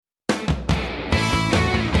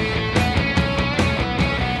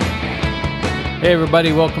Hey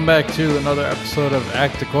everybody, welcome back to another episode of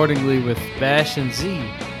Act Accordingly with Bash and Z.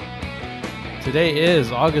 Today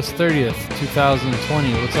is August 30th,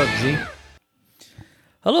 2020. What's up, Z?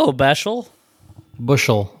 Hello, Bashel.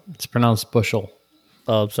 Bushel. It's pronounced bushel.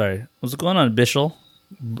 Oh, I'm sorry. What's going on, Bishel?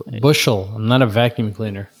 Bushel. I'm not a vacuum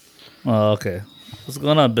cleaner. Oh, okay. What's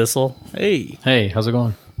going on, Bissell? Hey. Hey, how's it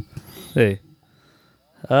going? Hey.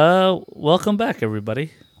 Welcome back, everybody.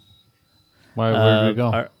 Where did we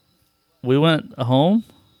go? We went home.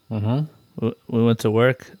 Mm-hmm. We went to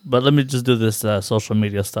work. But let me just do this social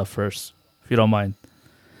media stuff first, if you don't mind.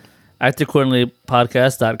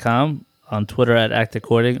 ActAccordinglyPodcast.com. On Twitter at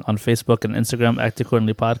ActAccording. On Facebook and Instagram,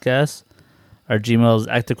 ActAccordinglyPodcast. Our Gmail is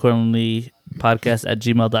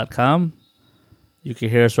actaccordinglypodcast@gmail.com. You can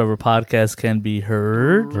hear us wherever podcasts can be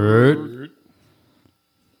heard.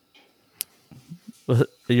 Are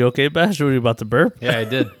you okay, Bash? Or were you about to burp? Yeah, I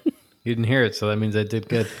did. You didn't hear it, so that means I did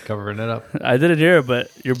good covering it up. I didn't hear it, but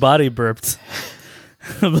your body burped.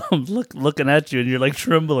 I'm looking at you, and you're like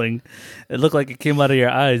trembling. It looked like it came out of your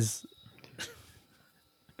eyes.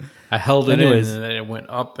 I held it Anyways. in, and then it went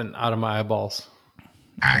up and out of my eyeballs.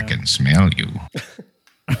 I can smell you.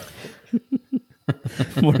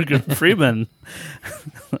 Morgan Freeman.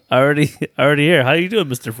 already here. How you doing,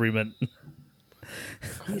 Mr. Freeman?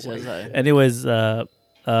 He says hi. Anyways,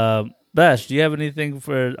 Bash, do you have anything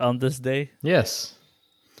for on this day? Yes.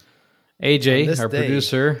 AJ, this our day.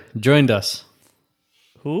 producer, joined us.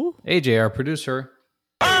 Who? AJ, our producer.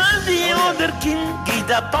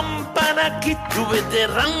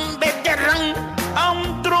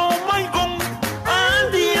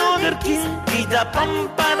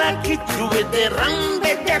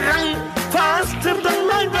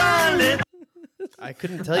 I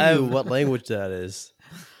couldn't tell you what language that is.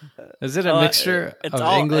 Is it a mixture It's of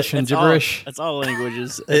all- English and it's all- gibberish? It's all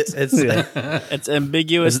languages. It's It's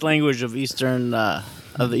ambiguous language of the Eastern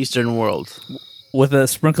world. With a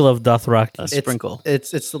sprinkle of Dothraki. A sprinkle.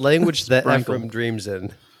 it's the language that Sprinkle. Ephraim dreams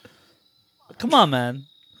in. Come on, man.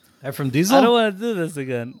 Ephraim Diesel? I don't want to do this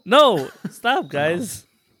again. No, stop, guys.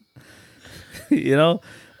 You know,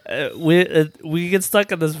 we get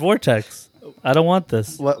stuck in this vortex. I don't want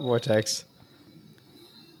this. What vortex?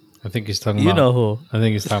 I think he's talking You about. know who. I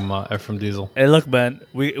think he's talking about Ephraim Diesel. Hey, look, man.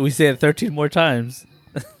 We say it 13 more times.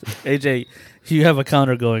 AJ, you have a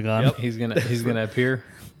counter going on. He's gonna appear.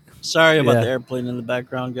 Sorry about Yeah. the airplane in the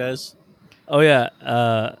background, guys. Oh yeah.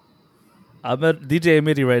 I'm at DJ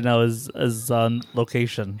Amity right now is on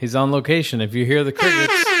location. He's on location. If you hear the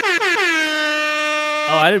crickets,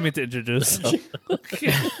 Oh, I didn't mean to introduce.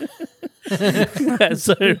 Okay.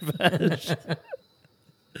 Sorry, Bash.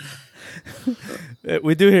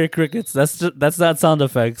 We do hear crickets. That's not sound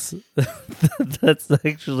effects. That's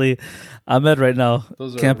actually Ahmed right now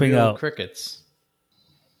those are camping real out. crickets.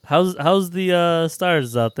 How's the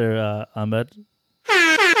stars out there, Ahmed?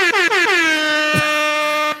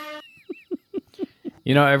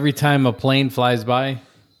 You know, every time a plane flies by,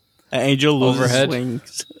 An angel loses Overhead.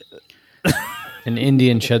 wings. an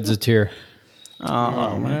Indian sheds a tear.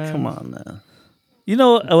 Oh, man, come on, man. You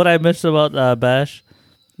know what I mentioned about Bash?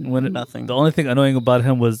 When Nothing. The only thing annoying about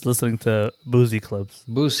him was listening to boozy clips.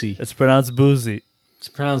 Boosie. It's pronounced boozy. It's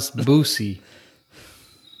pronounced Boosie.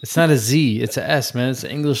 It's not a Z. It's a S, man. It's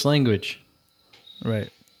the English language. Right.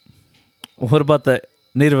 What about the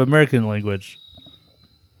Native American language?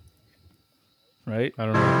 Right? I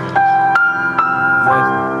don't know what that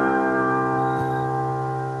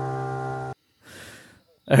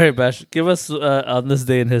All right, Bash, give us on this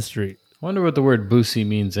day in history. is. I wonder what the word Boosie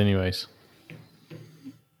means, anyways.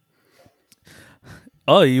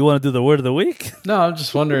 Oh, you want to do the word of the week? No, I'm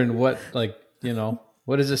just wondering what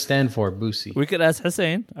does it stand for, Boosie? We could ask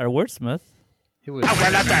Hussein, our wordsmith. He would. Well,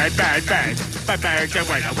 a bird, bird, bird. But bird's a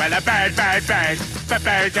word, well, a bird, bird, bird. But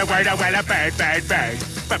bird's a word, well, a bird, bird, bird.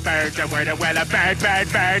 But bird's a word, well, a bird,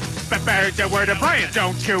 bird, bird. But bird's a word of Brian.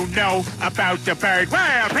 Don't you know about the bird?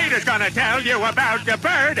 Well, Peter's gonna tell you about the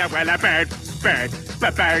bird. Well, a bird, bird.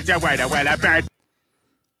 But bird's a word, well, a bird.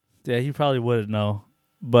 Yeah, he probably wouldn't know.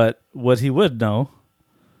 But what he would know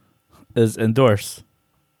is endorse.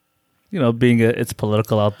 You know, it's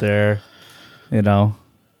political out there, you know.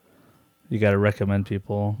 You got to recommend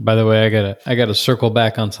people. By the way, I gotta circle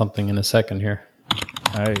back on something in a second here.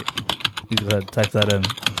 All right. You go ahead and type that in.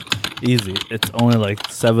 Easy. It's only like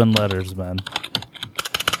 7 letters, man.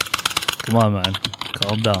 Come on, man.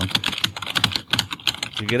 Calm down.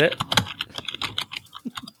 You get it?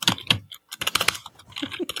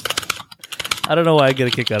 I don't know why I get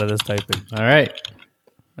a kick out of this typing. All right.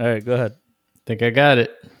 All right, go ahead. Think I got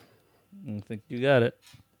it. I think you got it.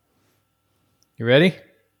 You ready?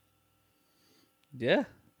 Yeah.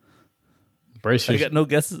 Brace, I your, got no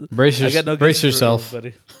guesses. brace, I your, got no brace guesses for yourself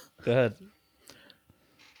everybody. Go ahead.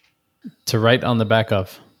 to write on the back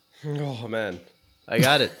of. Oh man, I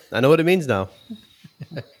got it. I know what it means now.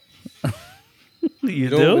 You We do?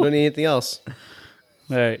 don't need anything else.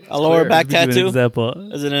 All right. A lower clear. back Let me give you an tattoo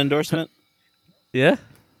example. as an endorsement. Yeah.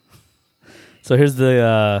 So here's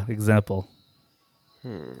the example.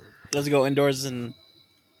 Let's go indoors and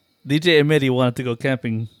DJ admitted he wanted to go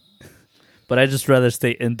camping, but I just rather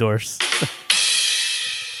stay indoors.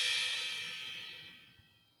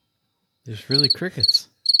 There's really crickets.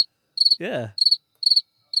 Yeah.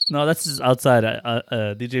 No, that's just outside.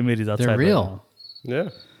 DJ Midi's outside. They're right real. Yeah,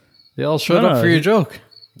 They all showed No, up no, for your he- joke.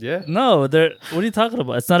 yeah. now. No, they're. What are you talking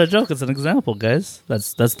about? It's not a joke. It's an example, guys.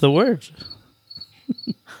 That's the word.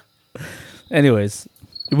 Anyways,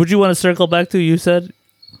 would you want to circle back to? You said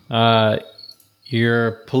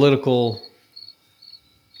Your political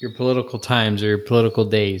times or your political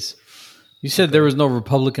days. You said there was no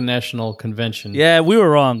Republican National Convention yeah, we were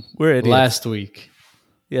wrong. We're idiots. last week.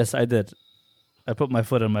 Yes, I did. I put my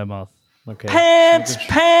foot in my mouth. Okay. Pants.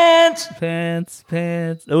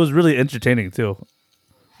 It was really entertaining too.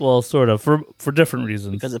 Well, sort of for different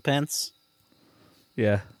reasons. because of pants.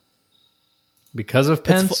 Yeah. Because of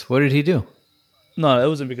Pence? What did he do? No, it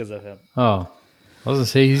wasn't because of him. Oh. I was going to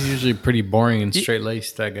say, he's usually pretty boring and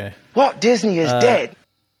straight-laced, that guy. Walt Disney is dead.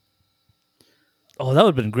 Oh, that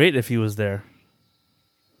would have been great if he was there.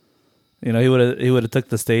 You know, he would have took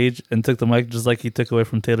the stage and took the mic just like he took away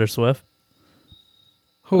from Taylor Swift.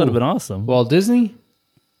 Who? That would have been awesome. Walt Disney?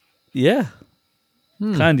 Yeah.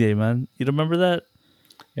 Kanye, man. You remember that?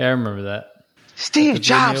 Yeah, I remember that. Steve VMA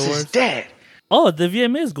Jobs is Awards? dead. Oh, the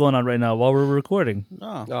VMA is going on right now while we're recording.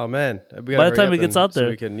 Oh, Oh man, we gotta By the hurry time up it gets and- out there. so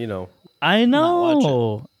we can, I Not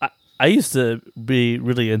know. I used to be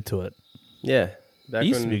really into it. yeah. Back It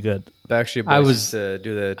used to when be good. Backstreet Boys I was- used to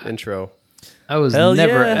do the intro. I was Hell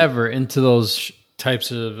never, yeah. ever into those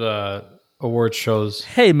types of award shows.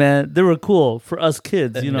 Hey, man, they were cool for us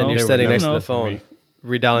kids, you know. and you're They were standing never next to know. the phone,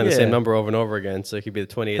 redialing the Yeah. same number over and over again, so it could be the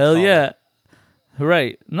 28th. Hell caller. yeah.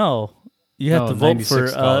 Right. No. You had No, to vote for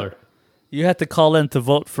 96 caller. you had to call in to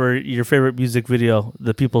vote for your favorite music video,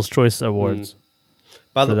 the People's Choice Awards.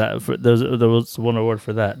 By For the, that, there was one award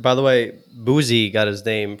for that. by the way, Boozy got his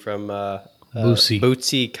name from Bootsy.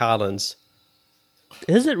 Bootsy Collins.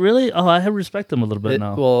 Is it really? Oh, I have respect him a little bit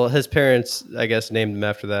now. Well, his parents, I guess, named him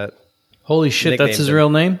after that. Holy shit, that's Nicknamed his him. real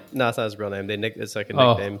name? No, it's not his real name. It's like a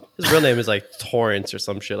Oh. nickname. His real name is like Torrance or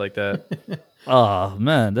some shit like that. Oh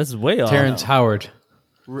man, that's way off. Terrence Howard.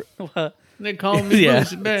 What? They call me Yeah.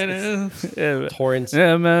 Bootsy Badass. Yeah, Torrance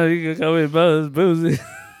yeah, man, you can call me Boozy.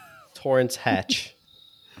 Torrance Hatch.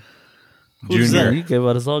 Who's Junior. that? You gave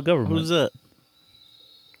out us all government. Who's that?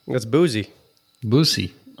 That's Boozy.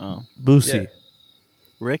 Boosie. Oh, Boosie Yeah.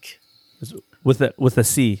 Rick. with a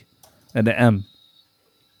C and an M.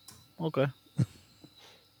 Okay.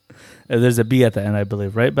 And there's a B at the end, I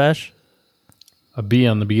believe, right, Bash? A B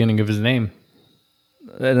on the beginning of his name.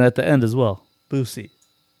 And at the end as well, Boosie.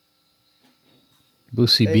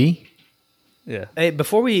 Boosie B? Yeah. Hey,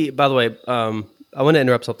 before we, by the way, I want to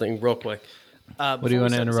interrupt something real quick. What do you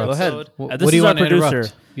want to interrupt? Go ahead. What This do you is our want to producer.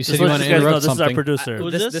 interrupt? You said Just you let want to guys know interrupt this is our something. producer.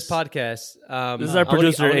 Who's This, this? this podcast. This is our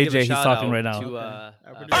producer, I wanna give a AJ. He's shout talking out right now. To,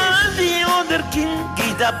 I'm the other king,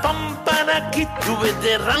 the pampana kid with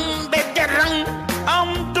the run, better run.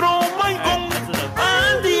 I'm throw my gun.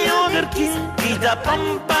 I'm the other king, the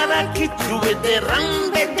pampana kid with the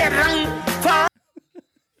run, better run.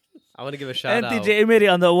 I want to give a shout And out. DJ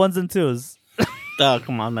Amiri on the ones and twos. Oh,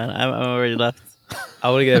 come on, man. I'm already left. I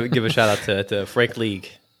want to give a shout out to Frank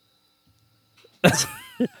League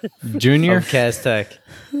Junior? of Kaz Tech.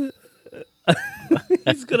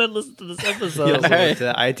 He's gonna listen to this He episode. also went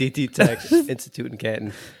to ITT Tech Institute in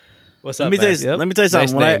Canton. What's up, Let me tell you. man? Yep. Let me tell you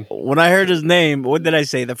something. Nice When I heard his name, what did I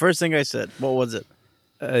say? The first thing I said, what was it?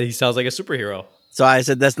 He sounds like a superhero. So I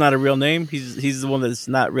said that's not a real name. He's the one that's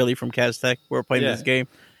not really from Castech. We're playing Yeah. this game,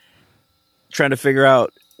 trying to figure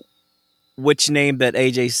out which name that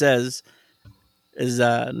AJ says is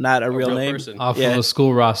not a real name. person. Off Yeah. of a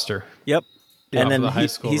school roster. Yep. Yeah, and then the high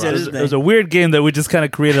school he said his It name. was a weird game that we just kind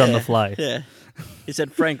of created on the fly. Yeah. He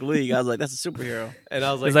said Frank League. I was like, that's a superhero. And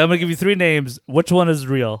I was Because like, I'm gonna give you three names. Which one is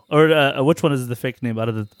real, or which one is the fake name out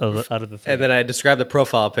of the three? and then I described the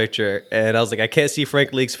profile picture, and I was like, I can't see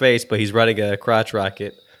Frank League's face, but he's running a crotch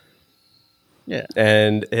rocket. Yeah.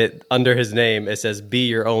 And under his name, it says, "Be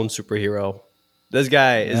your own superhero." This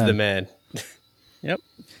guy is Yeah. the man. Yep.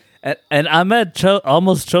 And Ahmed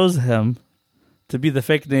almost chose him to be the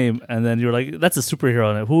fake name, and then you were like, "That's a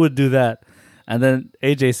superhero name. Who would do that?" And then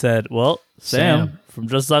AJ said, "Well, Sam, Sam. from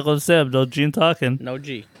Just Talk with Sam, no Gene talking." No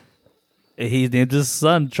G. he named his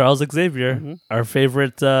son Charles Xavier, Mm-hmm. our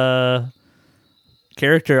favorite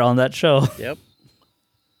character on that show. Yep.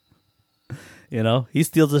 You know, he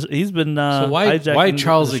steals. He's been So why hijacking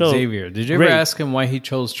Charles the show. Xavier? Did you ever Great. ask him why he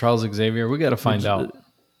chose Charles Xavier? We got to find out.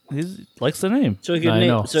 He likes the name. So he could I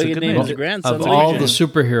know. name. So It's a he could good name name. his grandson. Of all the Xavier.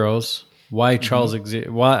 superheroes, why Charles Xavier?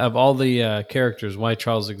 Why of all the characters, why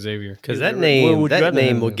Charles Xavier? Because that What name would you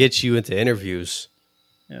rather will have? get you into interviews.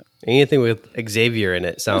 Yeah. Anything with Xavier in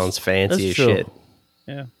it sounds fancy as true. shit.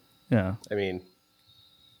 Yeah. Yeah. I mean,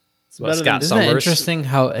 It's what, better Scott than Isn't it Summers? interesting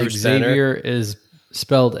how Bruce Banner. Xavier is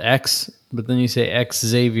spelled X, but then you say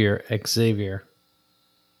Xavier,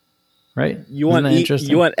 right? you want. Isn't that interesting?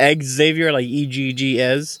 You want eggs, Xavier, like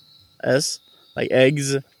EGGS, like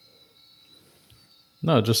eggs.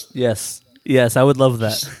 No, just Yes. Yes, I would love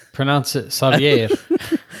that. pronounce it Xavier.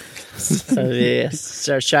 Xavier.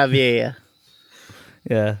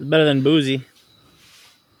 Yeah. It's better than boozy.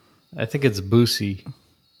 I think it's Boosie.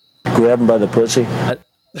 Grab him by the pussy. Yeah,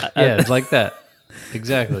 it's like that.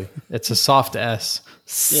 Exactly. It's a soft S.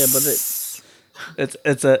 Yeah, but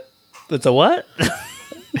It's a what?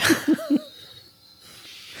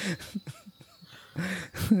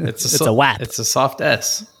 It's a WAP. It's a soft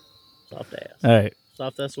S. soft ass. All right.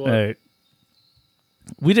 Soft ass All what? right.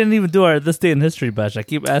 We didn't even do our This Day in History bash. I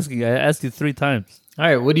keep asking. I asked you 3 times. All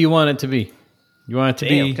right, what do you want it to be? You want it to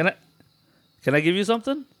be Can I give you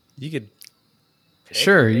something? you could.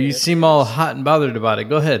 sure? You seem all hot and bothered about it.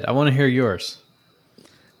 Go ahead. I want to hear yours.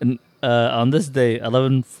 And on this day,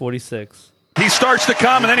 1146. He starts to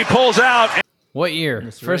come and then he pulls out. What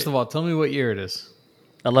year? First of all, tell me what year it is.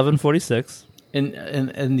 1146. In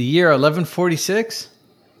the year 1146?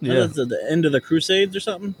 Yeah. That's at the end of the Crusades or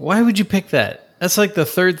something. Why would you pick that? That's like the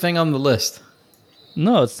third thing on the list.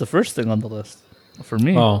 No, it's the first thing on the list for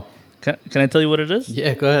me. Oh, Can I tell you what it is?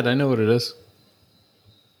 yeah. Go ahead. I know what it is.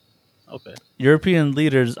 Okay. European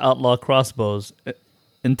leaders outlaw crossbows,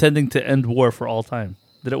 intending to end war for all time.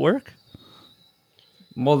 Did it work?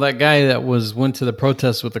 Well, that guy that went to the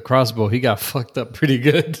protest with the crossbow, he got fucked up pretty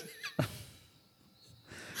good.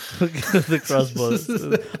 The crossbows.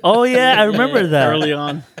 Oh yeah, I remember that. Early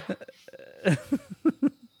on.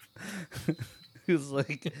 He was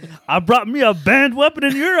like, "I brought me a banned weapon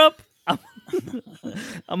in Europe. I'm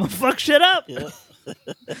gonna fuck shit up."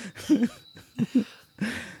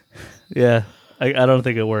 Yeah, I don't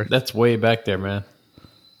think it worked. That's way back there, man.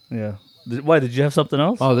 Yeah. Why did you have something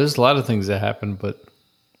else? Oh, there's a lot of things that happened, but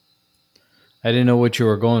I didn't know what you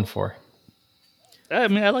were going for. I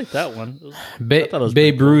mean, I like that one. I thought it was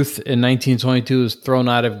Babe pretty cool. Ruth in 1922 was thrown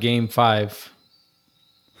out of Game 5.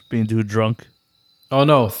 Being too drunk. Oh,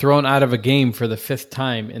 no, thrown out of a game for the 5th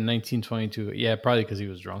time in 1922. Yeah, probably because he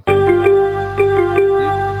was drunk. He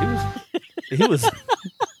was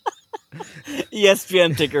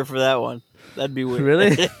ESPN ticker for that one. That'd be weird.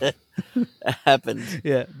 really. That happened.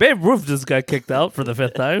 Yeah, Babe Ruth just got kicked out for the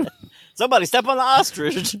 5th time. Somebody step on the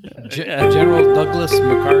ostrich. General Douglas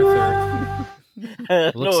MacArthur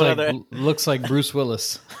No, looks like Bruce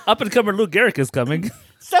Willis. Up and comer Lou Gehrig is coming.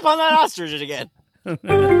 step on that ostrich again.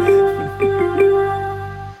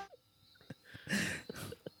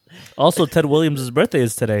 Also, Ted Williams' birthday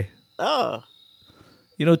is today. Oh.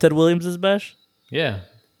 You know who Ted Williams is, Bash? Yeah,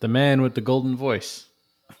 the man with the golden voice.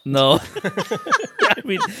 No. I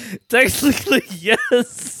mean, technically,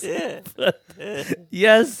 yes. Yeah. But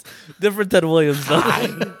yes, different Ted Williams, though.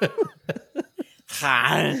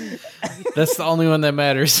 That's the only one that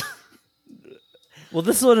matters. Well,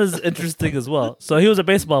 this one is interesting as well. So he was a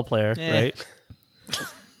baseball player, right?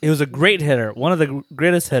 He was a great hitter, one of the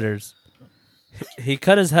greatest hitters. He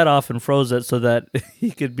cut his head off and froze it so that he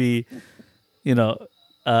could be,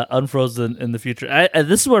 unfrozen in the future. And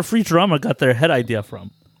this is where Futurama got their head idea from,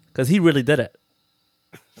 because he really did it.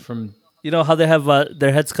 From You know how they have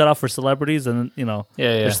their heads cut off for celebrities, and yeah.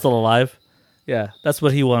 they're still alive. Yeah, that's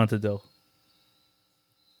what he wanted to do.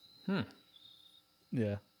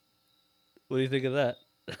 Yeah. What do you think of that?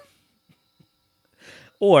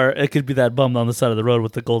 Or it could be that bum on the side of the road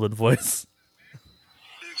with the golden voice.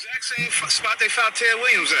 The exact same spot they found Ted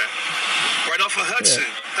Williams at. Right off of Hudson.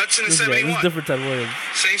 Hudson and This is 71. different Ted Williams.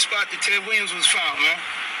 Same spot that Ted Williams was found, man.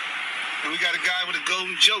 And we got a guy with the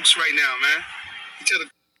golden jokes right now, man. You tell the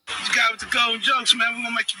guy with the golden jokes, man, we're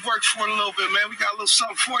going to make you work for it a little bit, man. We got a little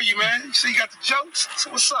something for you, man. You see you got the jokes?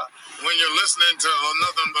 So what's up? When you're listening to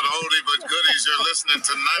nothing but oldie but goodies, you're listening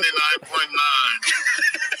to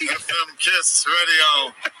 99.9 FM Kiss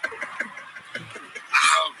Radio.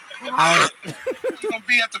 We're going to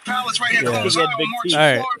be at the Palace right here. Yeah. Close He out had on big March teeth.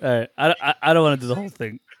 All right. I don't want to do the whole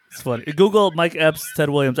thing. It's funny. Google Mike Epps, Ted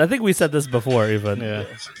Williams. I think we said this before, even. Yeah.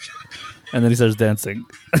 And then he starts dancing.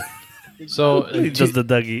 So He does the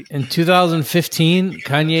Dougie. in 2015,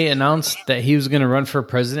 Kanye announced that he was going to run for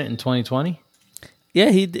president in 2020. Yeah,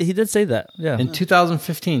 he did say that. Yeah. In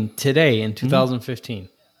 2015, today in 2015.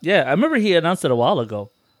 Yeah, I remember he announced it a while ago.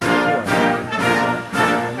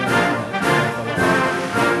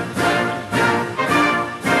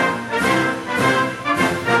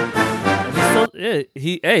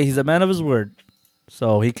 He's a man of his word.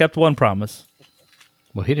 So he kept one promise.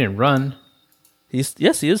 Well, he didn't run. He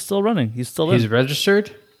is still running. He's still He's in.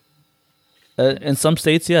 registered. In some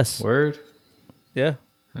states, yes. Word. Yeah.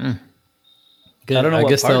 Good. I don't know I what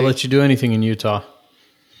guess they'll party. let you do anything in Utah.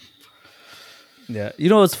 Yeah. You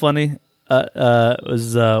know what's funny?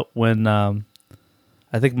 Was when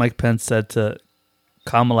I think Mike Pence said to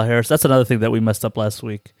Kamala Harris. That's another thing that we messed up last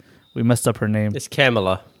week. We messed up her name. It's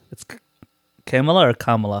Kamala. It's Kamala or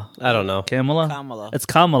Kamala? I don't know. Kamala? Kamala. It's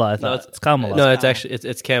Kamala, I thought. It's Kamala. No, it's actually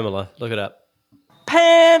it's Kamala. Look it up.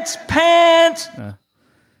 Pants.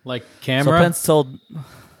 Like So camera.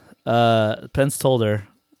 Pence told her,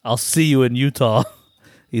 "I'll see you in Utah."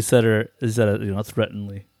 He said it,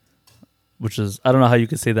 threateningly, which is I don't know how you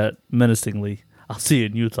could say that menacingly. I'll see you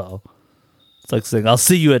in Utah. It's like saying, "I'll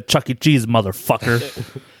see you at Chuck E. Cheese,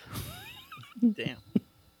 motherfucker." Damn.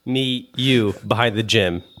 Me, you behind the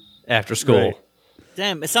gym after school. Right.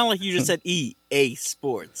 Damn, it sounded like you just said EA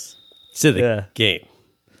Sports. To the Yeah. game.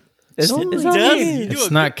 It's It not does. me. You do It's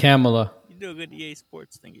a not Kamala. You do a good EA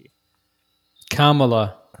Sports thingy.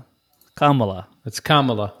 Kamala. Kamala. It's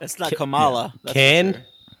Kamala. That's not Kamala. That's Can? for sure.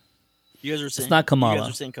 You guys were saying not Kamala. You guys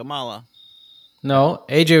were saying Kamala. No,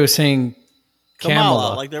 AJ was saying Kamala,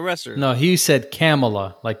 Kamala. like the wrestler. No, he said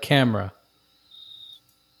Kamala, like camera.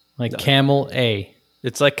 Like camel A.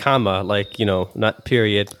 It's like comma, like, not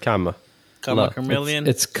period, comma. Kamala Chameleon.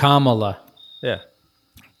 It's Kamala. Yeah.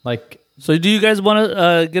 Like So, do you guys want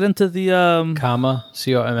to get into the comma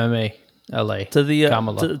COMMA LA to the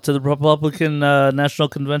Kamala. to the Republican National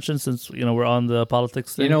Convention? Since we're on the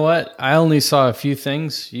politics thing. You know what? I only saw a few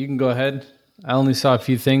things. You can go ahead. I only saw a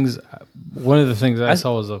few things. One of the things I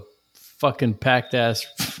saw was a fucking packed ass.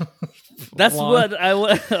 That's lawn. what I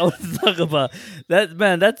want to talk about. That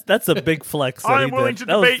man, that's a big flex. That I'm he willing did. to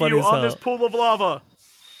That was debate funny you as on hell. this pool of lava.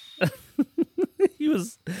 He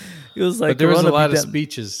was like, But there was a "Wanna be lot of down-"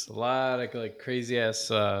 speeches, a lot of like crazy ass.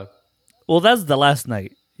 Well, that's the last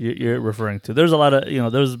night you're referring to. There's a lot of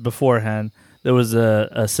there was beforehand. There was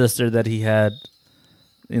a sister that he had,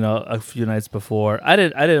 a few nights before. I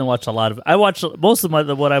didn't watch a lot of. I watched most of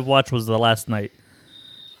what I've watched was the last night,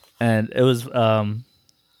 and it was.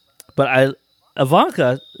 But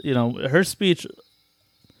Ivanka, her speech.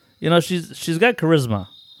 She's got charisma,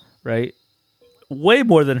 right? Way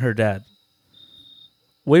more than her dad.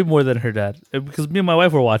 Way more than her dad. Because me and my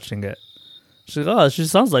wife were watching it. She's like, oh, she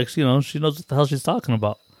sounds like, she knows what the hell she's talking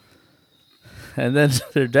about. And then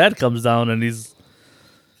their dad comes down and he's,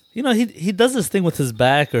 he does this thing with his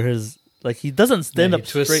back or his, like, he doesn't stand up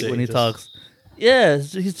straight when he talks. Yeah,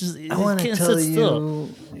 he's just, he can't sit still.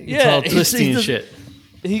 It's all twisty and shit.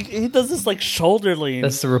 He does this, like, shoulder lean.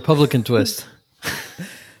 That's the Republican twist.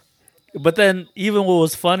 But then, even what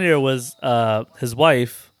was funnier was his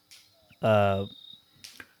wife,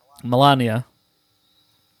 Melania.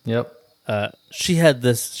 Yep. She has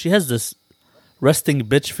this resting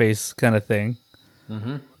bitch face kind of thing,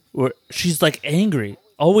 where she's like angry,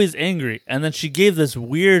 always angry, and then she gave this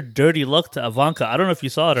weird, dirty look to Ivanka. I don't know if you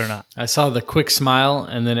saw it or not. I saw the quick smile,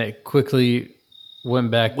 and then it quickly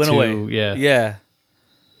went back to away. yeah.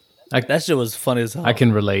 That shit was funny as hell. I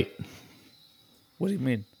can relate. What do you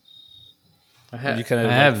mean? I You kinda,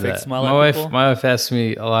 like, have fake that. smile my at wife, people? my wife asks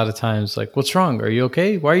me a lot of times, like, "What's wrong? Are you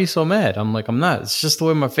okay? Why are you so mad?" I'm like, "I'm not. It's just the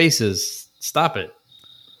way my face is. Stop it.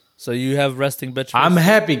 So you have resting bitch face? I'm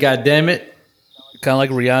happy. God damn it." Kind of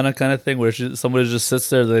like Rihanna kind of thing, where somebody just sits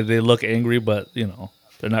there, they look angry, but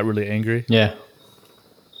they're not really angry. Yeah.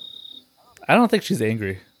 I don't think she's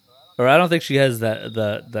angry, or I don't think she has that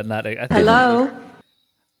not. I think Hello.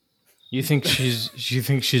 You think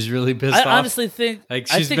she's really pissed I off? honestly think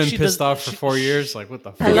Like I she's think been she pissed does- off for 4 years. Like what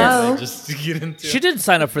the fuck? Hello? Just to get into. She didn't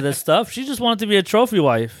sign up for this stuff. She just wanted to be a trophy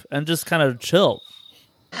wife and just kind of chill.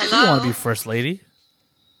 She didn't want to be first lady.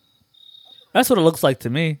 That's what it looks like to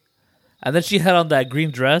me. And then she had on that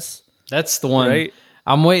green dress. That's the one. Right?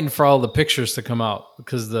 I'm waiting for all the pictures to come out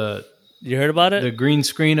because You heard about it? the green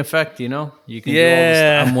screen effect. You can do all this.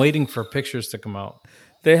 Yeah. I'm waiting for pictures to come out.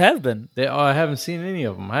 They have been. I haven't seen any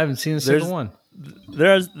of them. I haven't seen a single one.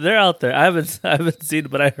 They're out there. I haven't seen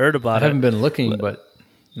it, but I heard about it. I haven't been looking, but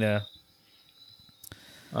Yeah.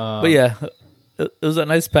 But yeah, it was a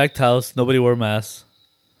nice packed house. Nobody wore masks.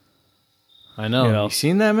 I know. You know. You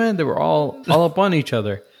seen that, man? They were all up on each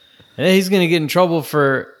other. And then he's going to get in trouble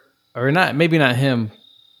for, or not, maybe not him,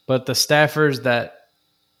 but the staffers that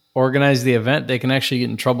organize the event, they can actually get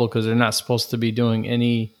in trouble because they're not supposed to be doing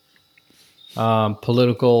any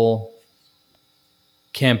political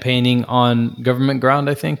campaigning on government ground,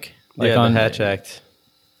 I think. Like on the Hatch Act. Is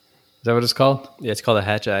that what it's called? Yeah, it's called the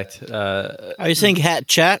Hatch Act. Are you saying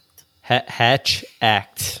Hatch Act? Hatch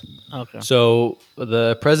Act. Okay. So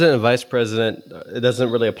the president and vice president, it doesn't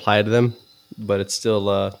really apply to them, but it's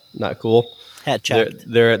still not cool. Hatch Act.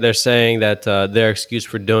 They're saying that their excuse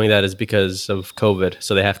for doing that is because of COVID,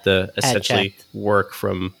 so they have to essentially work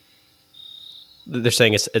from. They're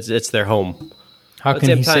saying it's their home. How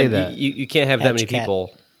can he say that? You can't have that many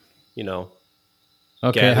people,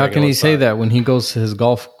 Okay, how can he say that when he goes to his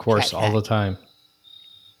golf course all the time?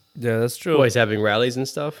 Yeah, that's true. Well, he's having rallies and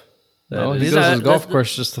stuff. No, he goes to his golf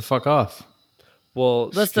course just to fuck off. Well,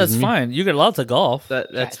 that's fine. You get allowed to golf.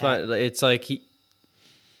 That's fine. It's like he.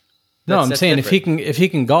 No, I'm saying if he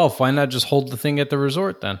can golf, why not just hold the thing at the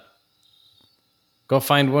resort then? Go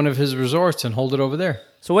find one of his resorts and hold it over there.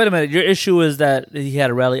 So wait a minute. Your issue is that he had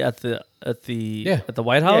a rally at the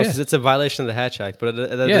White House. Yeah, it's a violation of the Hatch Act, but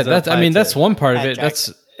that's one part of it. That's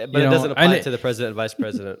it doesn't apply to the president and vice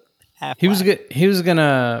president. He was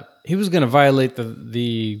gonna violate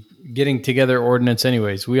the getting together ordinance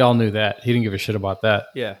anyways. We all knew that. He didn't give a shit about that.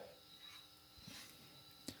 Yeah.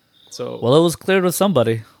 So well, it was cleared with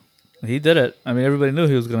somebody. He did it. I mean, everybody knew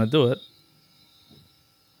he was going to do it.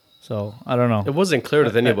 So I don't know. It wasn't clear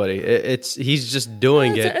with anybody. He's just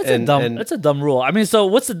doing it. It's a dumb rule. I mean, so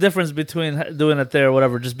what's the difference between doing it there or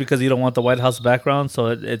whatever? Just because you don't want the White House background, so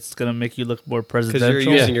it's going to make you look more presidential. Because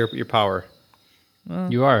you're using your power.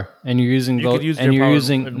 You are, and you're using. You could use your power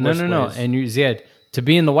in worse ways. And to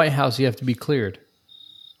be in the White House, you have to be cleared.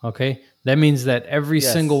 Okay, that means that every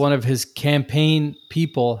single one of his campaign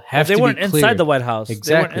people have to be cleared. They weren't inside the White House.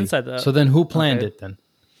 Exactly. They weren't inside So then, who planned it then?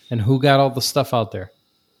 And who got all the stuff out there?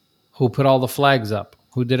 Who put all the flags up?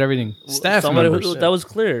 Who did everything? Staff members. That was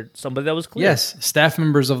cleared. Somebody that was cleared. Yes, staff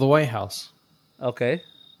members of the White House. Okay.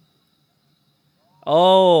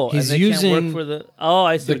 Oh, he's and they using can't work for the. Oh,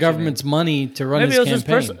 I see the government's money to run his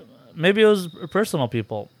campaign. Maybe it was personal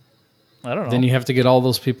people. I don't know. Then you have to get all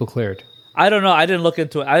those people cleared. I don't know. I didn't look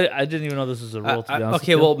into it. I didn't even know this was a rule. To be honest.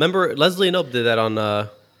 Okay, well, remember Leslie Knope did that on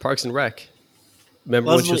Parks and Rec.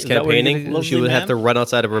 Remember when she was campaigning? She would have to run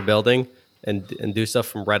outside of her building and do stuff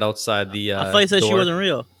from right outside the. I thought you said door. She wasn't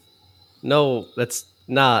real. No, that's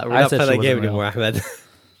not. We're not playing that game anymore, Ahmed.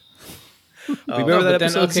 Remember that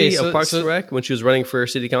episode of Parks and Rec when she was running for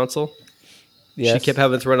city council? Yes. She kept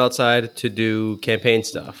having to run outside to do campaign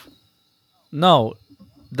stuff. No,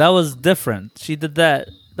 that was different. She did that.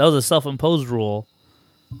 That was a self-imposed rule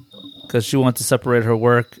because she wanted to separate her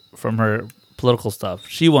work from her political stuff.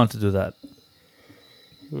 She wanted to do that.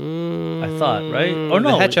 I thought, right? Or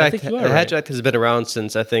no, the Hatch Act has been around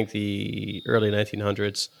since I think the early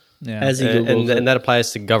 1900s. Yeah, and that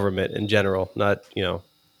applies to government in general, not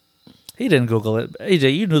He didn't Google it.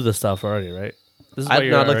 AJ, you knew this stuff already, right? This is why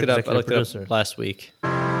I looked it up. I looked it up last week.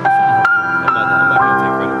 I'm not going to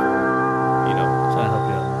take credit for trying to help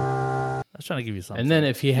you out. I was trying to give you something. And then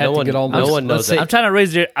if he had to get all no one knows that. I'm trying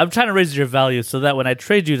to raise your value so that when I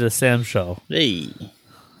trade you to Sam's show,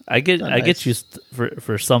 I get you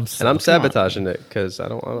for some stuff. And I'm sabotaging it because I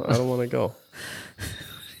don't want to go.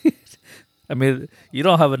 I mean, you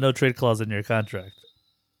don't have a no trade clause in your contract.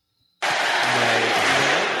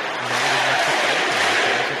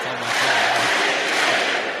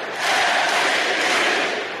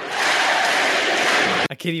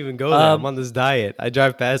 I can't even go there. I'm on this diet. I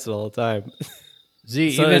drive past it all the time.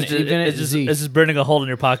 Z, so it's just burning a hole in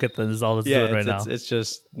your pocket. Then is all it's doing right now. It's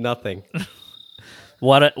just nothing.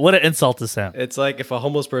 What an insult to Sam. It's like if a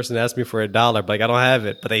homeless person asks me for $1, like I don't have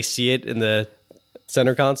it, but they see it in the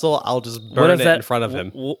center console, I'll just burn it in front of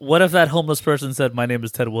him. What if that homeless person said, "My name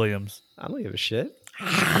is Ted Williams"? I don't give a shit.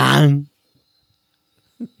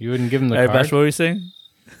 You wouldn't give him the card? Bash, what were you saying?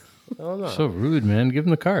 I don't know. So rude, man. Give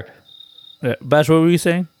him the card. Yeah, Bash, what were you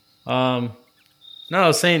saying? No, I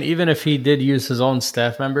was saying even if he did use his own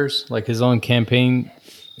staff members, like his own campaign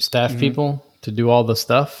staff people to do all the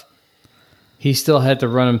stuff, he still had to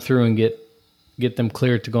run them through and get them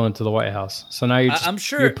cleared to go into the White House. So now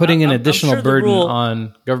you're putting an additional burden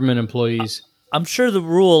on government employees. I'm sure the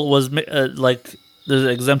rule was like there's an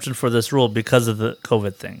exemption for this rule because of the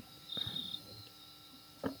COVID thing.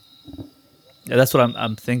 Yeah, that's what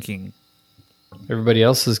I'm thinking. Everybody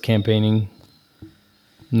else is campaigning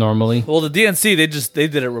normally. Well, the DNC they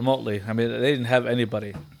did it remotely. I mean, they didn't have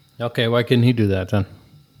anybody. Okay, why couldn't he do that then?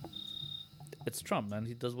 It's Trump, man.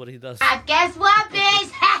 He does what he does. Guess what,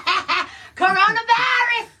 bitch?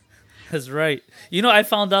 Coronavirus. That's right. You know, I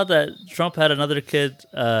found out that Trump had another kid,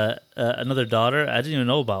 another daughter. I didn't even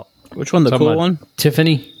know about. Which one? The cool one?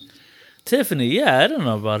 Tiffany. Tiffany. Yeah, I don't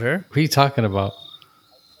know about her. What are you talking about?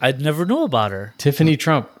 I never knew about her. Tiffany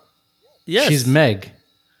Trump. Yes, she's Meg.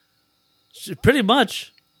 Pretty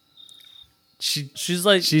much. She's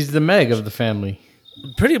the Meg of the family.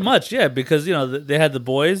 Pretty much, yeah. Because they had the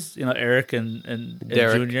boys, Eric and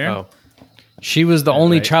Derek. Junior. Oh. She was the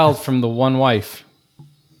only child from the one wife.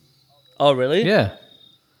 Oh, really? Yeah.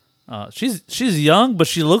 She's young, but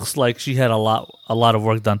she looks like she had a lot of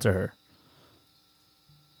work done to her.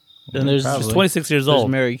 And she's 26 years old.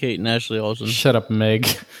 Mary-Kate and Ashley Olsen. Shut up, Meg.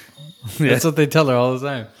 That's what they tell her all the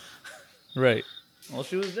time. Right. Well,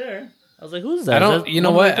 she was there. I was like, "Who's that?" You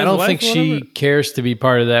know what? I don't think she cares to be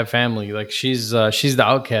part of that family. Like she's the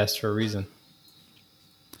outcast for a reason.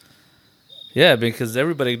 Yeah, because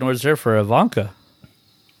everybody ignores her for Ivanka.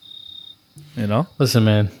 Listen,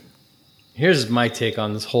 man. Here's my take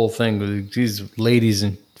on this whole thing with these ladies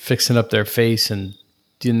and fixing up their face and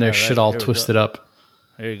getting their shit all twisted up.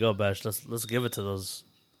 Here you go, Bash. Let's give it to those.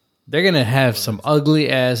 They're gonna have some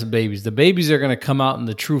ugly ass babies. The babies are gonna come out in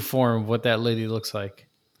the true form of what that lady looks like.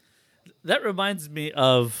 That reminds me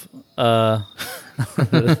of. I'm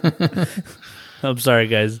sorry,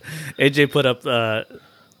 guys. AJ put up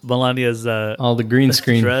Melania's all the green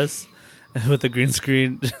screen dress with the green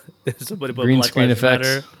screen. Somebody put green Black screen Lives effects.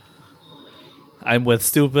 Matter. I'm with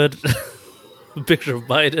stupid. Picture of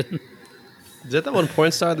Biden. Is that the one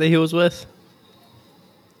porn star that he was with?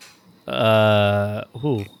 Who?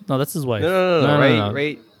 No, that's his wife. No.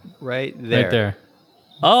 Right there. Right there.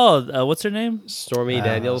 Oh, what's her name? Stormy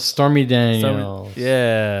Daniels. Stormy Daniels.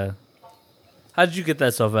 Yeah. How did you get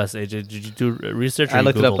that so fast, AJ? Did you do research? Or I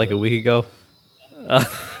looked it up like a week ago.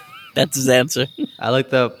 That's his answer. I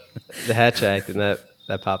looked up the Hatch Act and that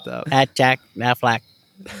popped up. Hatch Act, Affleck.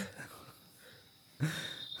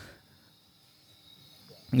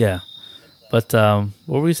 Yeah. But what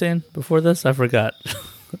were we saying before this? I forgot.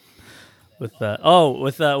 with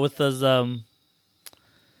those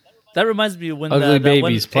that reminds me when ugly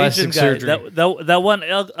babies, that plastic Asian surgery. That one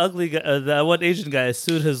ugly guy, that one Asian guy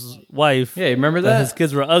sued his wife. Yeah, you remember that? His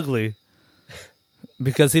kids were ugly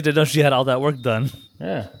because he didn't know she had all that work done.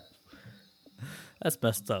 Yeah, that's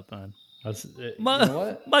messed up, man. You know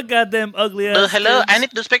what? My goddamn ugly ass. Hello, kids. I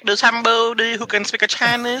need to speak to somebody who can speak a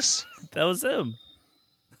Chinese. That was him.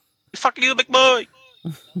 Fuck you, big boy.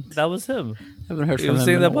 That was him. Haven't heard He from was him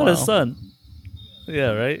saying in that a about his while. son.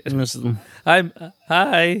 Yeah, right. I'm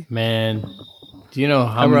Hi. Man, do you know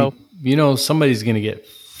how? You know somebody's gonna get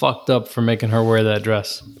fucked up for making her wear that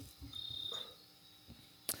dress.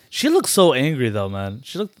 She looked so angry though, man.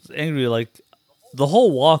 She looked angry like the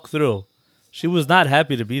whole walk through. She was not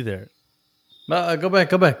happy to be there. Go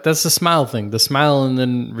back. That's the smile thing. The smile and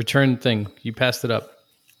then return thing. You passed it up.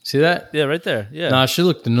 See that? Yeah, right there. Yeah. Nah, she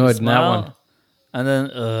looked annoyed in that one. And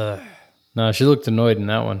then, No, she looked annoyed in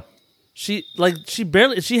that one. She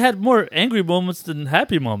had more angry moments than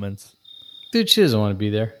happy moments. Dude, she doesn't want to be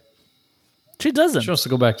there. She doesn't. She wants to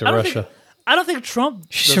go back to Russia. I don't think Trump.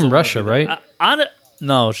 She's from Russia, right?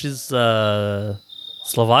 No, she's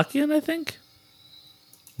Slovakian, I think.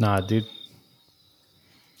 Nah, dude.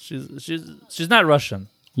 She's not Russian.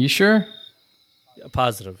 You sure? Yeah,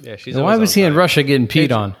 positive. Yeah, she's. Why was he in Russia getting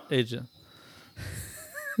peed on? Agent.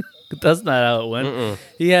 That's not how it went. Mm-mm.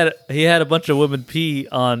 He had a bunch of women pee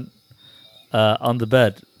on the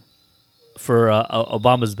bed for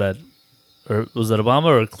Obama's bed, or was it Obama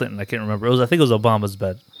or Clinton? I can't remember. I think it was Obama's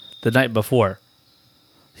bed the night before.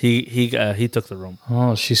 He took the room.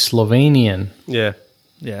 Oh, she's Slovenian. Yeah.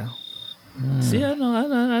 See, I know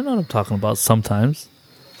what I'm talking about sometimes.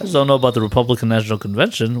 I just don't know about the Republican National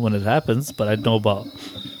Convention when it happens, but I know about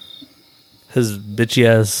his bitchy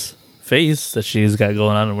ass face that she's got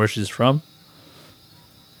going on and where she's from.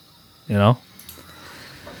 You know?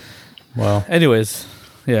 Well. Anyways,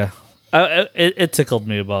 yeah. It tickled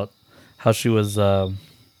me about how she was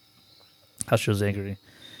angry.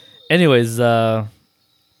 Anyways,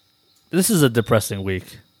 this is a depressing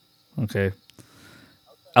week. Okay.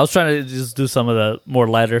 I was trying to just do some of the more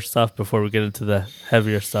lighter stuff before we get into the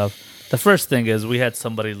heavier stuff. The first thing is we had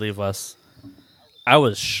somebody leave us. I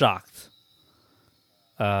was shocked.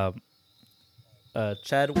 Chad.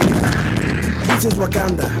 This is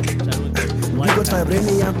Wakanda. Because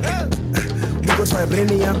Vibranium. Because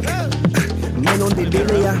Vibranium. Men on the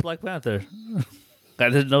Lilia. Black Panther. I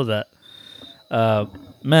didn't know that.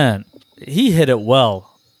 Man, he hit it well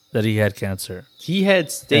that he had cancer. He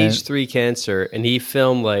had stage 3 cancer, and he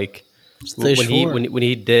filmed like when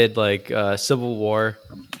he did like Civil War.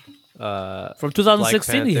 From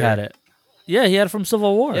 2016, he had it. Yeah, he had it from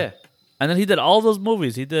Civil War. Yeah, And then he did all those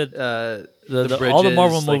movies. He did the all the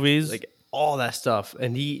Marvel Bridges, movies, like all that stuff,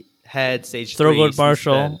 and he had stage Thurgood 3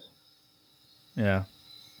 Marshall. Yeah,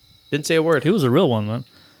 didn't say a word. He was a real one, man.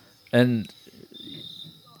 And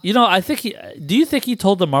I think do you think he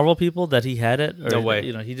told the Marvel people that he had it? Or No way.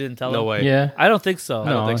 He didn't tell them. No way. Yeah. I don't think so.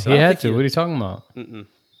 No, don't think so. he I don't had think to. What are you talking about?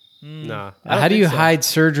 Nah. How do you hide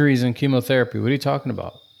surgeries and chemotherapy? What are you talking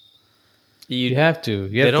about? You have to.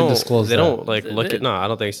 You have to disclose They that. don't look at. No, I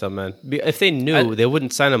don't think so, man. If they knew, they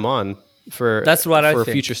wouldn't sign him on for. That's what I for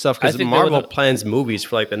think. future stuff, I because think they Marvel would've- plans movies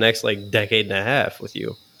for like the next decade and a half with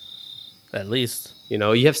you. At least.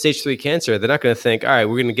 You have stage 3 cancer. They're not going to think, all right,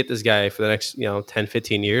 we're going to get this guy for the next 10,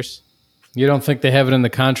 15 years. You don't think they have it in the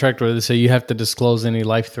contract where they say you have to disclose any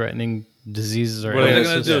life-threatening diseases or What are they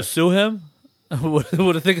illnesses? going to do? Sue him? What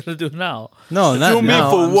are they going to do now? No, not Sue me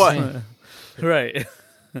now. for I'm what? saying- Right.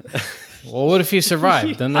 Well, what if he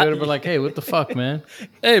survived? Then they would have been like, hey, what the fuck, man?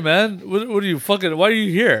 Hey, man, what are you fucking? Why are you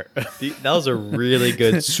here? That was a really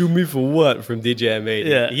good "sue me for what" from DJ Made.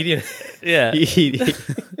 Yeah. He didn't. Yeah.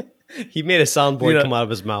 He made a soundboard come out of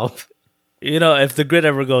his mouth. If the grid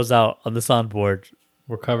ever goes out on the soundboard,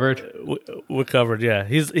 We're covered. we're covered. Yeah,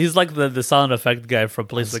 he's like the sound effect guy from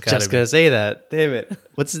Police Academy. Just gonna say that. Damn it.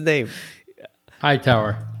 What's his name?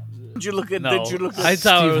 Hightower. Did you look at? No, Did you look at?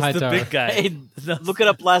 Hightower was Hightower. the big guy. Hey, look it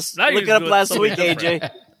up last. Now Look it you're up doing last something week, AJ.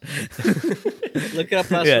 look it up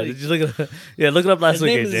last Yeah, week. did you look at? Yeah, look it up last His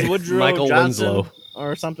week, name AJ. is Woodrow Michael Johnson Winslow.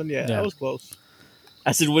 or something. Yeah, Yeah. that was close.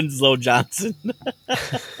 I said Winslow Johnson.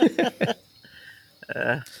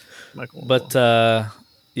 Michael. But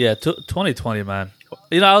 2020, man.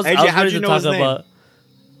 I was AJ, how'd ready you to know talk his name?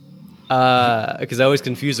 about. Because I always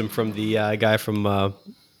confuse him from the guy from the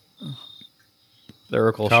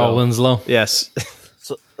Urkel Carl show. Winslow. Yes.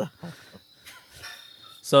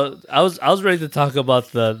 So I was ready to talk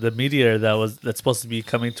about the meteor that's supposed to be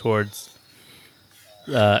coming towards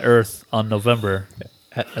Earth on November.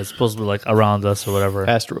 It's supposed to be like around us or whatever.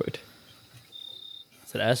 Asteroid.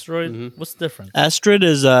 Is it asteroid? What's the difference? Astrid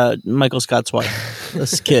is Michael Scott's wife.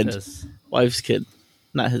 This kid, Yes. wife's kid,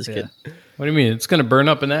 not his kid. What do you mean? It's going to burn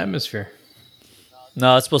up in the atmosphere.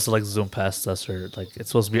 No, it's supposed to like zoom past us or like it's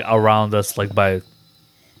supposed to be around us like by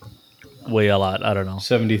way a lot. I don't know.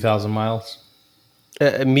 70,000 miles.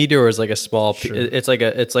 A meteor is like a small. Sure. It's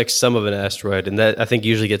like some of an asteroid, and that I think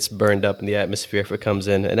usually gets burned up in the atmosphere if it comes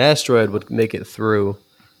in. An asteroid would make it through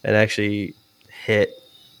and actually hit.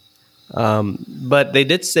 But they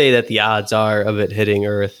did say that the odds are of it hitting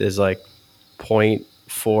Earth is like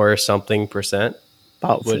 0.4 something percent.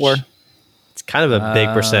 About which 4. It's kind of a big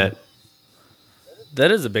percent.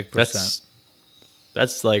 That is a big percent.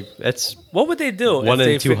 That's What would they do? 1 if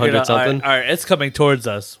they in 200 figured out, something. All right, it's coming towards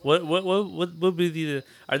us. What would be the?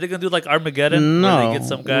 Are they gonna do like Armageddon? Where No, they get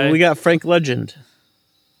some guy. we got Frank Legend.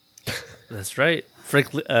 That's right.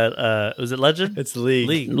 Frank. Was it Legend? It's League.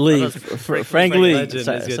 League. Frank League. Legend is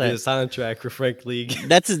going to do the soundtrack for Frank League.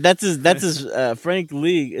 That's his. Frank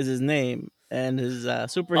League is his name and his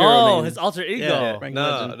superhero Oh, name. his alter ego. Yeah, Frank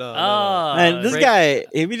Legend. No. Ah, And this guy,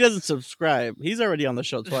 if he doesn't subscribe, he's already on the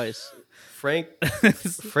show twice. Frank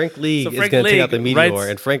League So is Frank going to take League out the meteor, writes-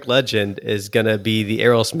 and Frank Legend is going to be the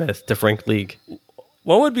Aerosmith to Frank League.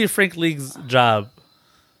 What would be Frank League's job?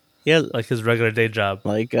 Yeah, Like his regular day job.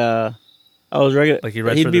 like his regular. Like he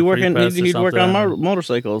writes he'd for be the working. Free Press or He'd work on something.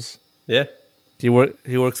 motorcycles. Yeah. He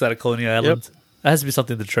works out of Coney Island. That has to be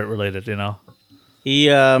something Detroit related, you know. He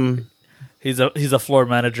He's a floor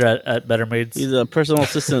manager at Better Maids. he's a personal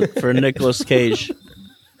assistant for Nicolas Cage.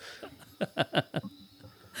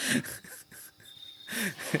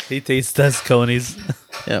 He tastes test Coney's.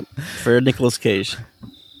 Yep, for Nicolas Cage.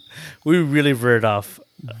 We really veered off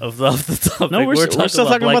of the topic. No, we're still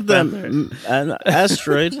talking about Black the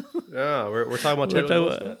asteroid. Yeah, we're talking about Chadwick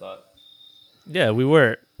Boseman, I thought. Yeah, we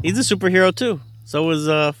were. He's a superhero too. So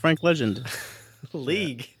was Frank Legend.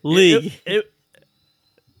 League. It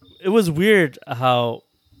was weird how,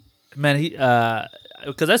 man, he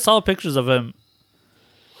because I saw pictures of him.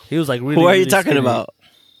 He was like really. Who are you really talking skinny. about?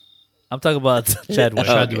 I'm talking about Chadwick.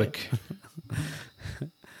 Oh, Chadwick.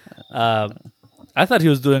 I thought he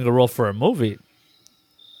was doing a role for a movie,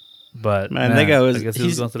 but Man, that guy was. I guess he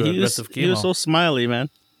was going through aggressive chemo. He was so smiley, man.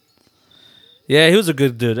 Yeah, he was a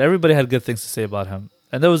good dude. Everybody had good things to say about him.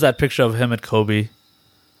 And there was that picture of him and Kobe,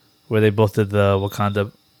 where they both did the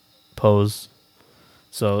Wakanda pose.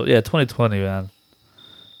 So yeah, 2020, man,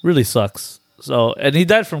 really sucks. So, and he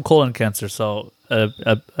died from colon cancer. So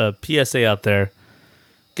a PSA out there,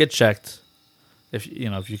 get checked if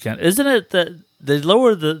you can. Isn't it that they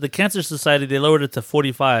lowered the Cancer Society? They lowered it to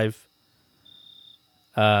 45.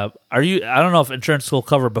 I don't know if insurance will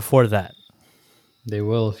cover before that. They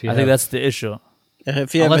will if you. I think that's the issue.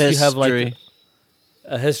 If you have Unless history. you have like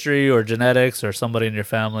a history or genetics or somebody in your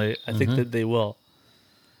family, I think that they will.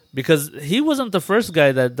 Because he wasn't the first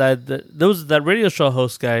guy that died. There was that radio show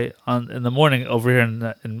host guy in the morning over here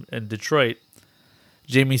in Detroit,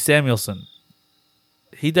 Jamie Samuelson.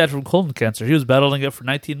 He died from colon cancer. He was battling it for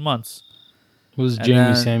 19 months. Who's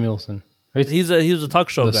Jamie Samuelson? He was a talk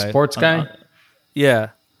show guy. The sports guy? Yeah.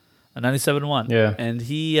 On 97.1. Yeah. And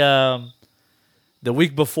he, the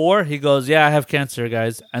week before, he goes, yeah, I have cancer,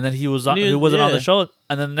 guys. And then he wasn't on the show.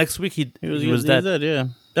 And then the next week, he was dead. Yeah.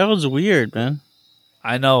 That was weird, man.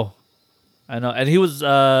 I know. And he was,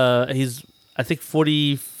 he's, I think,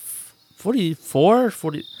 44,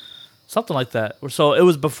 something like that. So it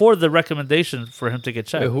was before the recommendation for him to get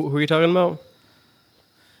checked. Wait, who are you talking about?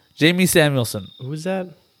 Jamie Samuelson. Who's that?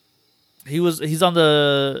 He was in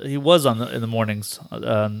the mornings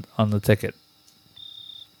on the ticket.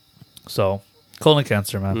 So colon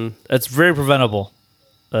cancer, man, it's very preventable.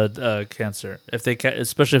 Cancer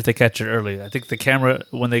especially if they catch it early. I think the camera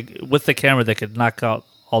they could knock out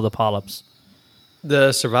all the polyps.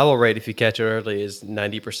 The survival rate if you catch it early is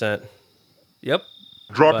 90%. Yep.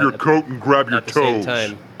 Drop your coat and grab your at the same toes.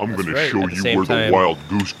 time- I'm going to right. show At the you same where time- the wild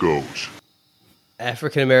goose goes.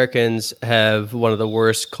 African Americans have one of the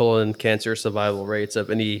worst colon cancer survival rates of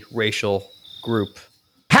any racial group.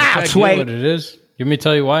 Halfway. What it is? Let me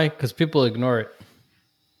tell you why. Because people ignore it.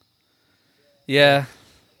 Yeah,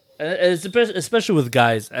 it's especially with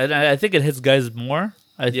guys, and I think it hits guys more.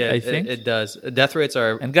 I think it does. Death rates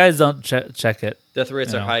are and guys don't check it. Death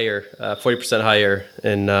rates are higher, 40% higher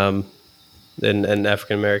in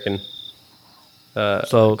African American.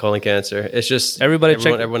 So colon cancer. It's just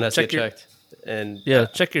everyone has to get checked. And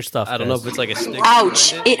check your stuff. I don't know if it's like a stigma.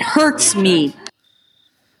 Ouch! It hurts me.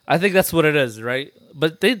 I think that's what it is, right?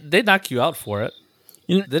 But they knock you out for it.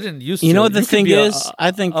 They didn't use. You know what the thing is?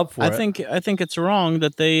 I think it's wrong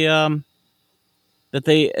that they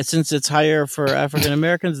since it's higher for African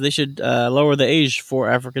Americans, they should lower the age for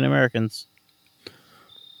African Americans.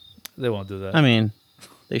 They won't do that. I mean,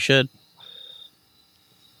 they should.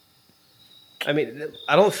 I mean,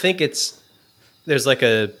 I don't think there's like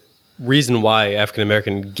a reason why African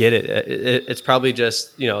American get it. It's probably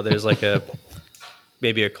just there's like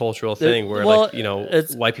maybe a cultural thing where white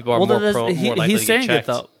people are more likely to get checked.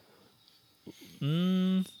 It though.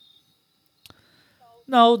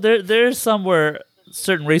 No, there's some where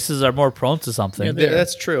certain races are more prone to something. Yeah,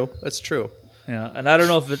 that's true. That's true. Yeah, and I don't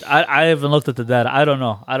know if I haven't looked at the data. I don't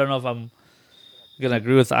know if I'm gonna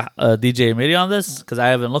agree with DJ Midi on this because I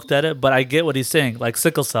haven't looked at it. But I get what he's saying, like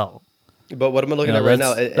sickle cell. But what am I looking at right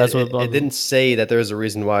now? It didn't say that there's a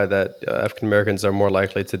reason why that African Americans are more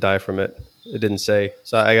likely to die from it. It didn't say.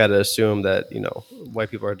 So I got to assume that white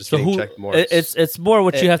people are just getting checked more. It's more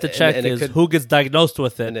what you have to check is who gets diagnosed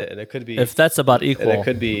with it, and it could be if that's about equal. And it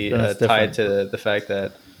could be tied to the fact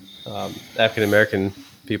that African American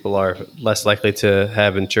people are less likely to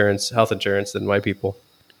have health insurance than white people.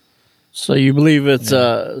 So you believe it's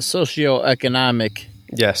socioeconomic?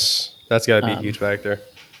 Yes, that's got to be a huge factor.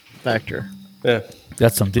 Yeah,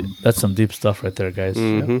 that's some deep stuff right there, guys.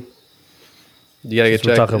 Mm-hmm. You gotta get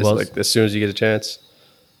checked like as soon as you get a chance.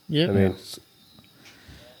 Yeah, I mean,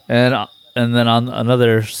 and then on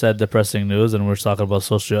another sad, depressing news, and we're talking about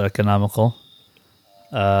socioeconomical.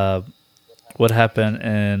 What happened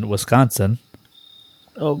in Wisconsin?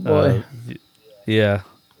 Oh boy! Yeah,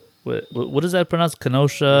 what is that pronounced?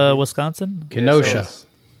 Kenosha, Wisconsin. Kenosha.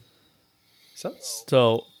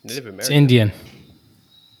 So Native American. It's Indian.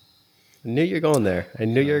 I knew you were going there. I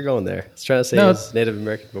was trying to say it's Native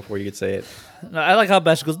American before you could say it. No, I like how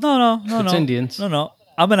Bash goes, no. It's Indians. No.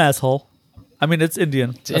 I'm an asshole. I mean, it's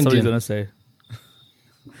Indian. That's Indian. what he's going to say.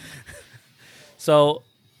 So.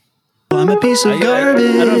 I'm a piece of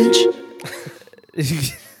garbage.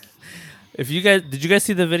 Did you guys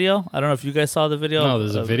see the video? I don't know if you guys saw the video. No,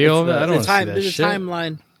 there's a video of it. I don't see that There's shit. a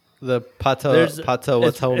timeline. The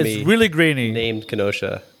Potawatomi it's really grainy. named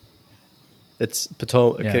Kenosha. It's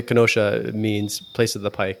Kenosha means place of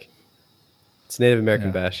the pike. It's Native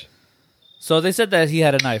American Bash. So they said that he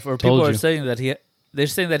had a knife, or people are saying that they're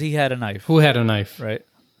saying that he had a knife. Who had a knife? Right.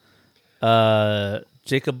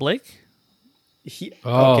 Jacob Blake.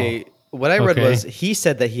 Okay. What I read was he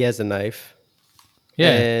said that he has a knife.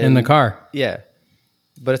 Yeah, in the car. Yeah,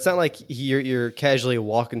 but it's not like you're casually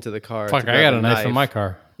walking to the car. Fuck, I got a knife in my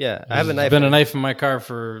car. Yeah, I have a knife. There's been a knife in my car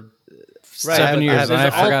for 7 years, and I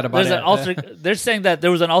forgot about it. They're saying that there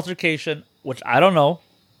was an altercation, which I don't know.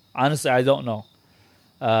 Honestly, I don't know.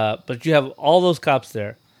 But you have all those cops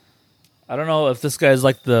there. I don't know if this guy is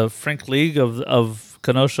like the Frank League of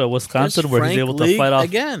Kenosha, Wisconsin, where he's able to fight off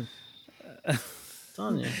again.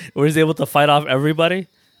 where he's able to fight off everybody.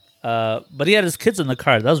 But he had his kids in the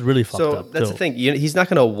car. That was really fucked up. So that's the thing. He's not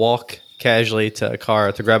going to walk casually to a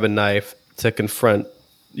car to grab a knife to confront,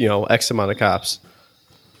 X amount of cops.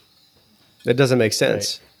 That doesn't make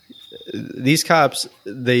sense. Right. These cops,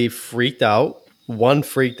 they freaked out. One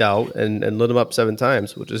freaked out and lit him up 7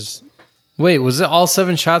 times, which is... Wait, was it all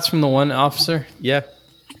 7 shots from the one officer? Yeah.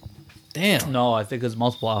 Damn. No, I think it was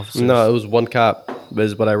multiple officers. No, it was one cop,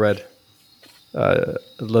 is what I read.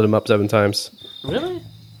 Lit him up 7 times. Really?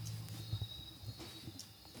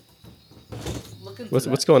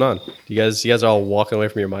 What's going on? You guys are all walking away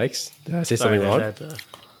from your mics? Did I say something wrong?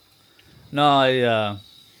 No,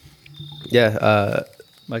 Yeah.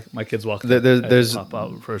 My kids walked. There's pop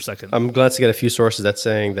out for a second. I'm glad to get a few sources that's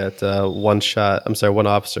saying that one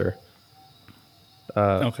officer.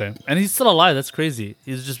 Okay, and he's still alive. That's crazy.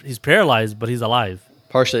 He's paralyzed, but he's alive.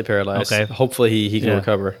 Partially paralyzed. Okay. Hopefully he can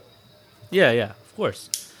recover. Yeah, of course.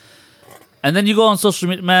 And then you go on social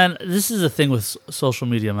media, man. This is the thing with social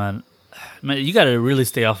media, man. Man, you got to really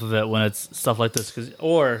stay off of it when it's stuff like this,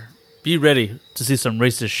 or be ready to see some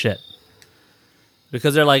racist shit.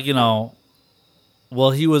 Because they're like,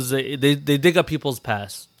 well, he was. They dig up people's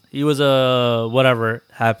past. He was whatever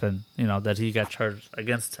happened, that he got charged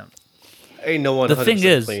against him. Ain't no one. The thing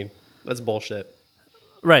is, clean. That's bullshit.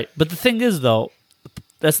 Right, but the thing is, though,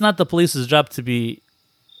 that's not the police's job to be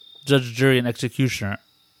judge, jury, and executioner.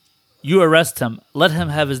 You arrest him, let him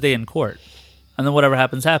have his day in court, and then whatever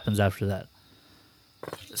happens after that.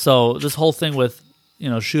 So this whole thing with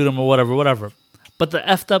shoot him or whatever. But the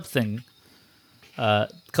effed up thing, a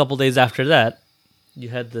couple days after that, you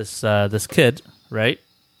had this kid, right?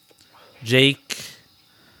 Jake.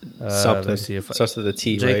 Something. Starts with a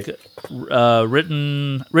T, Jake, right?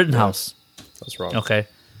 Rittenhouse. That's wrong. Okay.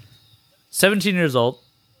 17 years old.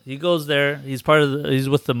 He goes there. He's he's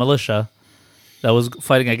with the militia that was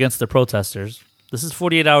fighting against the protesters. This is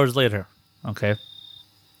 48 hours later. Okay.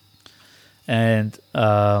 And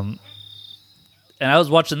I was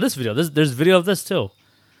watching this video. There's video of this too,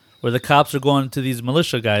 where the cops are going to these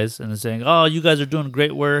militia guys and they're saying, "Oh, you guys are doing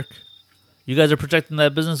great work. You guys are protecting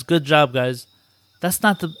that business. Good job, guys." That's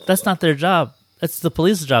not their job. It's the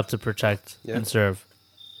police's job to protect and serve.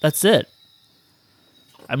 That's it.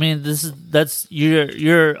 I mean,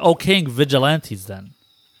 you're okaying vigilantes then,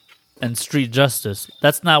 and street justice.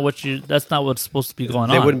 That's not what's supposed to be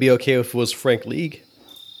going on. They wouldn't be okay if it was Frank League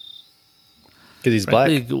because he's black.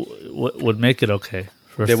 League would make it okay.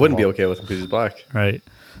 They wouldn't be okay with him because he's black, right?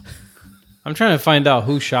 I'm trying to find out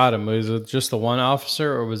who shot him. Was it just the one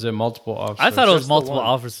officer or was it multiple officers? I thought it was multiple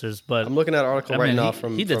officers, but I'm looking at an article now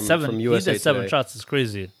from USA He did 7 shots. It's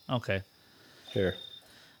crazy. Okay. Here.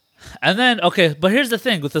 And then, but here's the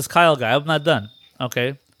thing with this Kyle guy. I'm not done.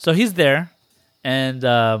 Okay. So he's there, and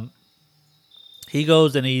he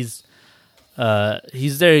goes and he's there.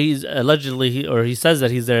 He's allegedly, he says that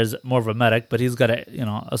he's there as more of a medic, but he's got a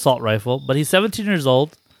assault rifle. But he's 17 years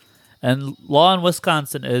old. And law in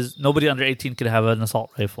Wisconsin is nobody under 18 can have an assault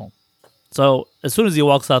rifle. So as soon as he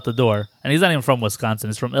walks out the door, and he's not even from Wisconsin,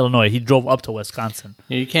 he's from Illinois. He drove up to Wisconsin.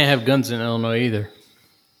 Yeah, you can't have guns in Illinois either.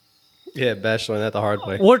 Yeah, Bash learned that the hard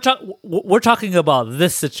way. We're talking about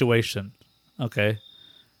this situation, okay?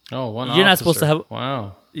 Oh, one You're not supposed to have.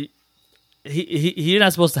 Wow. You're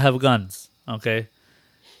not supposed to have guns, okay?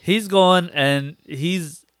 He's going and he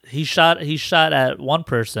shot at one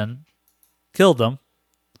person, killed him.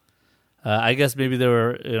 I guess maybe they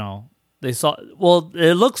were, they saw. Well,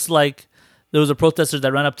 it looks like there was a protester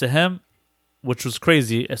that ran up to him, which was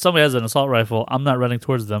crazy. If somebody has an assault rifle, I'm not running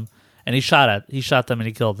towards them. And he shot them and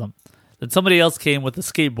he killed them. Then somebody else came with a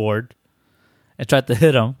skateboard and tried to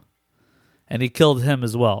hit him, and he killed him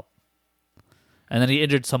as well. And then he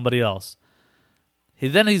injured somebody else.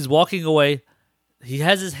 He's walking away. He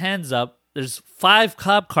has his hands up. There's 5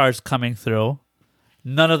 cop cars coming through.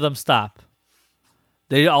 None of them stop.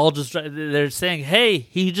 They're saying, "Hey,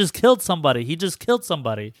 he just killed somebody. He just killed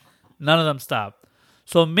somebody." None of them stop.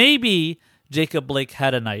 So maybe Jacob Blake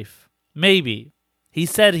had a knife. Maybe. He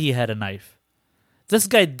said he had a knife. This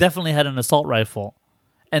guy definitely had an assault rifle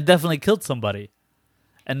and definitely killed somebody.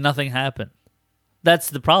 And nothing happened. That's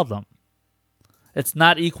the problem. It's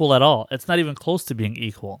not equal at all. It's not even close to being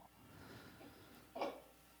equal.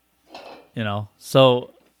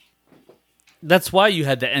 So that's why you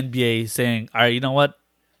had the NBA saying, "All right, you know what?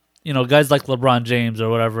 Guys like LeBron James or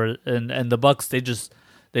whatever, and the Bucks,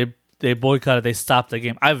 they boycotted, they stopped the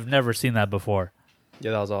game." I've never seen that before.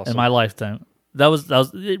 Yeah, that was awesome in my lifetime. That was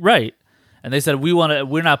right. And they said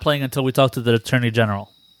we're not playing until we talk to the Attorney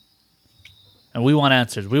General, and we want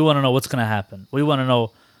answers. We want to know what's going to happen. We want to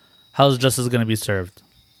know how justice is going to be served.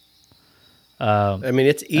 I mean,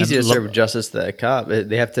 it's easy to serve justice to that cop.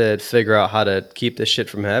 They have to figure out how to keep this shit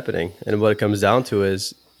from happening. And what it comes down to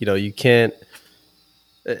is, you can't,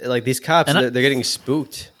 like these cops, they're getting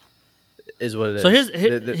spooked, is what it is. So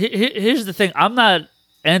here's the thing. I'm not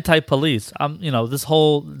anti-police. I'm, this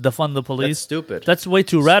whole defund the police. That's stupid. That's way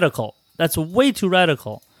too radical. That's way too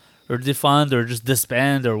radical. Or defund or just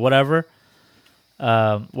disband or whatever.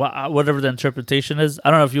 Whatever the interpretation is.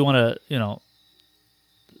 I don't know if you want to,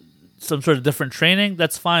 some sort of different training,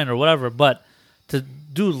 that's fine or whatever. But to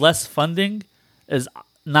do less funding is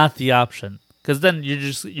not the option. Because then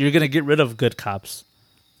you're going to get rid of good cops.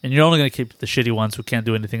 And you're only going to keep the shitty ones who can't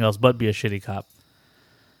do anything else but be a shitty cop.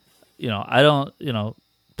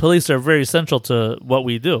 Police are very essential to what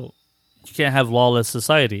we do. You can't have lawless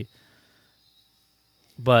society.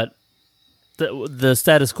 But the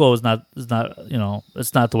status quo is not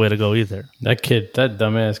it's not the way to go either. That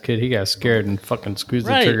dumbass kid, he got scared and fucking squeezed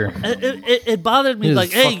the trigger. It bothered me. He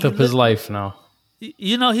fucked up his life now.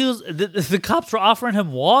 He was the cops were offering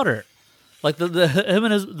him water, like him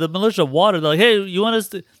and the militia water. They're like, hey, you want us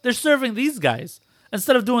to? They're serving these guys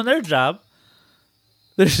instead of doing their job.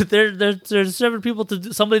 They're serving people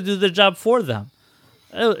to somebody do their job for them.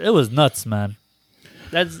 It was nuts, man.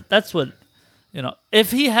 That's what.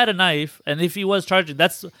 If he had a knife and if he was charging,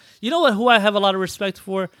 who I have a lot of respect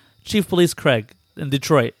for? Chief Police Craig in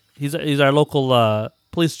Detroit. He's our local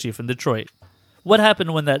police chief in Detroit. What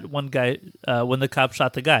happened when that one guy, when the cop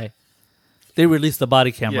shot the guy? They released the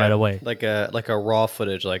body cam right away, like a raw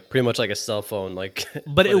footage, like pretty much like a cell phone, like.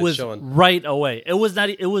 But it was right away. It was not.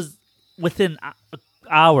 It was within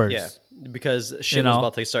hours. Yeah, because shit was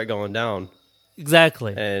about to start going down.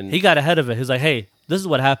 Exactly, and he got ahead of it. He's like, hey. This is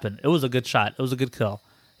what happened. It was a good shot. It was a good kill.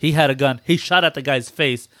 He had a gun. He shot at the guy's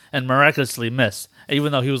face and miraculously missed,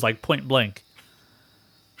 even though he was like point blank.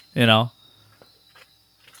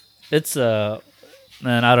 It's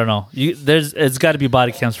man, I don't know. It's got to be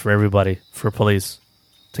body cams for everybody, for police,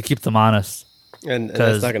 to keep them honest. And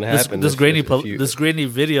that's not going to happen. This grainy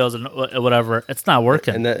videos and whatever, it's not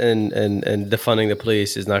working. And defunding the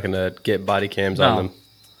police is not going to get body cams on them.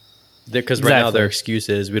 Because right now their excuse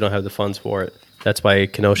is we don't have the funds for it. That's why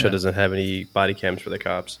Kenosha doesn't have any body cams for the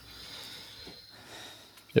cops.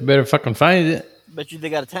 They better fucking find it. Bet you they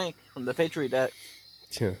got a tank from the Patriot Act.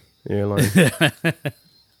 Yeah, you're lying.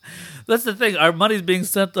 That's the thing. Our money's being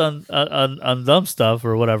spent on dumb stuff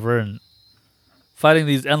or whatever, and fighting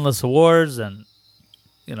these endless wars, and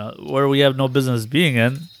where we have no business being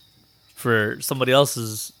in for somebody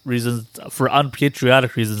else's reasons, for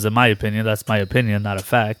unpatriotic reasons. In my opinion, that's my opinion, not a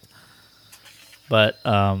fact. But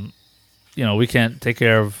we can't take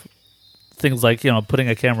care of things like putting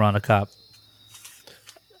a camera on a cop.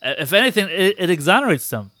 If anything, it exonerates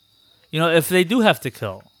them. If they do have to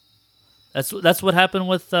kill, that's what happened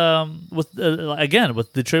with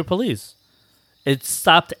Detroit police. It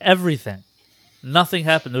stopped everything. Nothing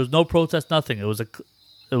happened. There was no protest. Nothing. It was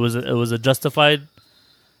a justified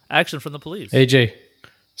action from the police. AJ,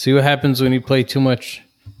 see what happens when you play too much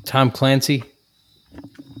Tom Clancy?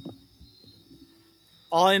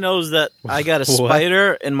 All I know is that I got a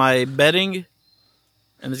spider in my bedding,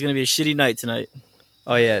 and it's going to be a shitty night tonight.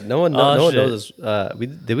 Oh, yeah. No one knows this.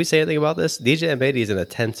 Did we say anything about this? DJ Mbedi is in a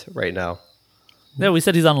tent right now. Yeah, we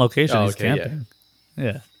said he's on location. He's camping.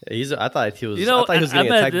 Yeah. I thought he was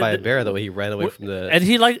getting attacked by a bear the way he ran away from the... And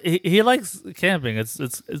he likes camping.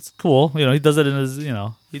 It's cool. He does it in his...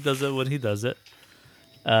 he does it when he does it.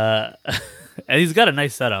 And he's got a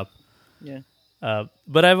nice setup. Yeah.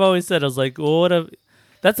 But I've always said, I was like, well, what if...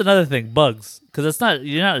 That's another thing, bugs, because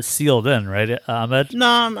you're not sealed in, right, Ahmed? No,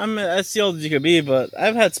 I'm as sealed as you could be, but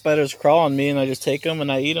I've had spiders crawl on me, and I just take them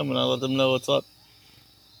and I eat them, and I let them know what's up.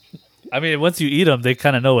 I mean, once you eat them, they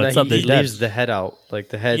kind of know what's up. He leaves the head out, like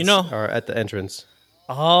the heads are at the entrance.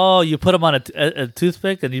 Oh, you put them on a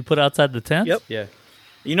toothpick and you put it outside the tent? Yep. Yeah.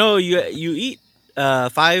 You eat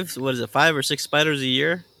 5 or 6 spiders a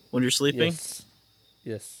year when you're sleeping?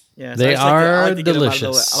 Yes. Yeah, they are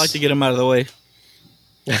delicious. I like to get them out of the way.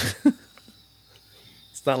 It's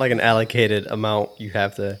not like an allocated amount. You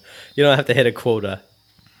don't have to hit a quota.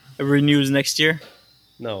 It renews next year?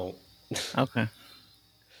 No. Okay.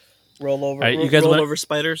 Roll over. Right, over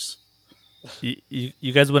spiders.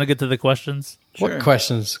 You guys want to get to the questions? Sure. What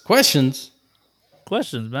questions? Questions,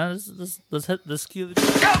 man. Let's cue the...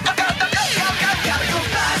 Gotta go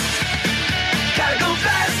fast. Gotta go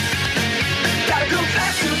fast. Gotta go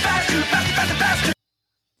fast. Too fast. Too fast. Too fast.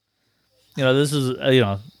 This is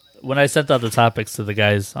when I sent out the topics to the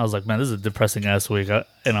guys, I was like, man, this is a depressing ass week.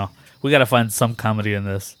 We got to find some comedy in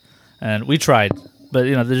this, and we tried, but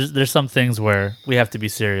there's some things where we have to be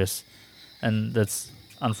serious, and that's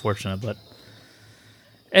unfortunate. But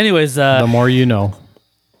Anyways, the more you know.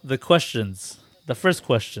 The questions. The first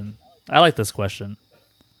question. I like this question.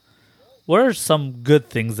 What are some good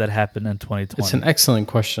things that happened in 2020? It's an excellent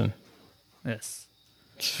question. Yes.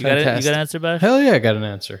 You got an answer, Bash? Hell yeah, I got an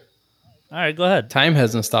answer. All right, go ahead. Time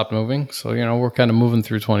hasn't stopped moving, so we're kind of moving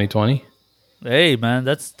through 2020. Hey, man,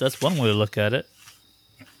 that's one way to look at it.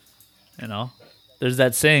 There's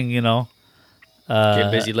that saying,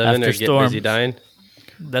 get busy living or get busy dying.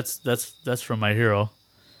 That's from My Hero.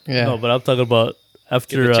 Yeah. No, but I'm talking about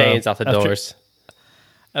after get the chains off the doors.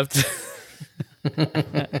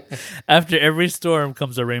 After every storm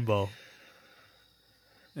comes a rainbow.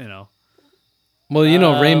 Well,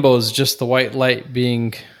 rainbow is just the white light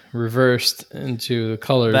being reversed into the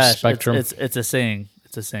colors spectrum. It's a saying.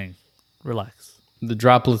 It's a saying. Relax. The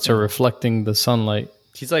droplets are reflecting the sunlight.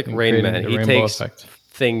 He's like Rain Man. He takes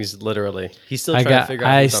things literally. He's still trying to figure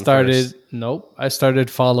out what's on first. Nope. I started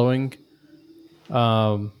following.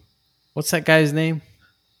 What's that guy's name?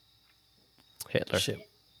 Hitler. Shit.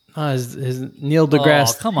 His Neil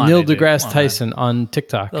deGrasse. Neil deGrasse Tyson on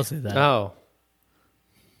TikTok. Don't say that. Oh.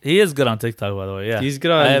 He is good on TikTok, by the way. Yeah, he's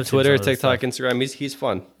good on Twitter, TikTok, Instagram. He's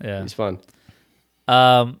fun. Yeah, he's fun.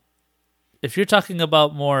 If you're talking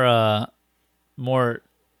about more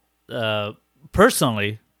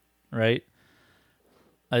personally, right?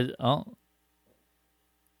 Hold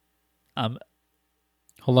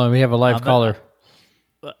on, we have a live caller.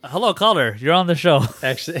 Hello, caller. You're on the show.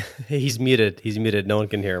 Actually, he's muted. He's muted. No one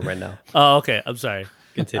can hear him right now. Oh, okay. I'm sorry.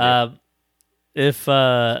 Continue.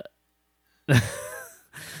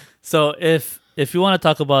 So if you want to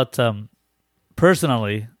talk about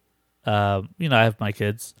personally, I have my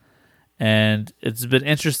kids, and it's been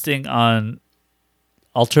interesting on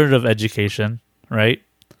alternative education, right?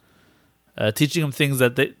 Teaching them things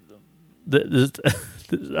that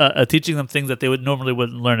teaching them things that they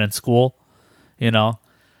wouldn't learn in school,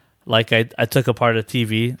 Like I took apart a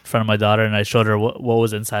TV in front of my daughter and I showed her what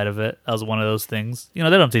was inside of it. That was one of those things. They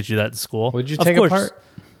don't teach you that in school. What did you take apart?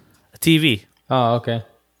 A TV. Oh, okay.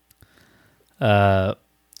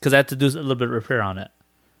 Because I had to do a little bit of repair on it.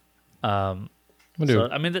 So,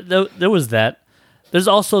 I mean, there was that. There's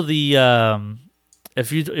also the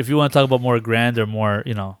if you want to talk about more grand or more,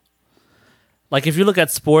 like if you look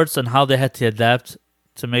at sports and how they had to adapt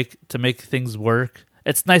to make things work.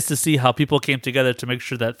 It's nice to see how people came together to make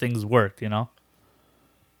sure that things worked,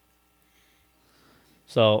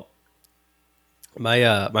 So,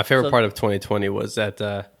 my favorite part of 2020 was that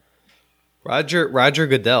Roger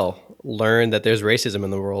Goodell learned that there's racism in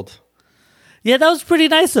the world. Yeah, that was pretty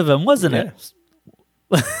nice of him, wasn't it?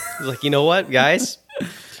 He's like, you know what, guys?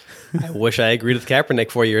 I wish I agreed with Kaepernick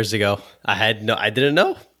 4 years ago. I didn't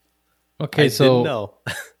know. Okay, didn't know.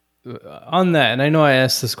 On that, and I know I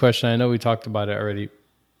asked this question. I know we talked about it already.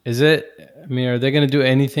 Are they going to do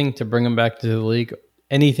anything to bring him back to the league?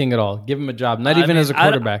 Anything at all? Give him a job, not even as a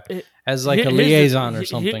quarterback, as like a liaison or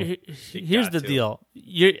something. Here's the deal.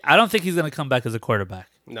 I don't think he's going to come back as a quarterback.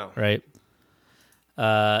 No. Right?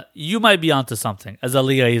 You might be onto something as a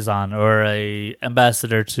liaison or a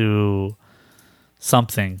ambassador to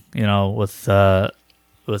something, with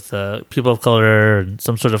people of color and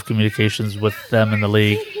some sort of communications with them in the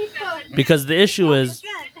league. Because the issue is,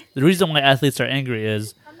 the reason why athletes are angry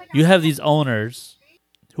is you have these owners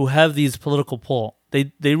who have these political pull.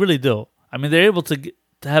 They really do. I mean, they're able to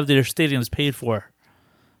have their stadiums paid for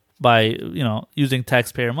by, using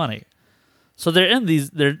taxpayer money. So they're in these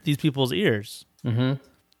people's ears. Mm-hmm.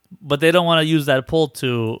 But they don't want to use that pull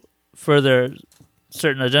to further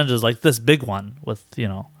certain agendas like this big one with,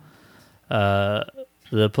 the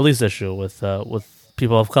police issue with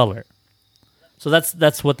people of color. So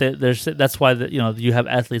that's what that's why you have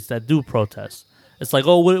athletes that do protest. It's like,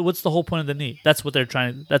 oh, what's the whole point of the knee? That's what they're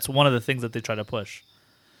trying. That's one of the things that they try to push.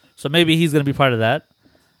 So maybe he's going to be part of that.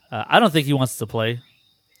 I don't think he wants to play.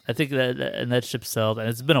 I think that ship sailed, and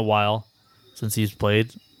it's been a while since he's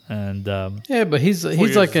played. And yeah, but he's like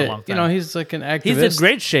he's like an activist. He's in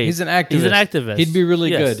great shape. He's an activist. He'd be really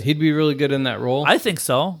good. He'd be really good in that role. I think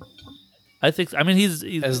so. I mean, he's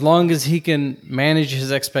as long as he can manage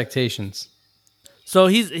his expectations. So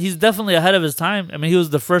he's definitely ahead of his time. I mean, he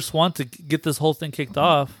was the first one to get this whole thing kicked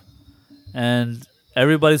off, and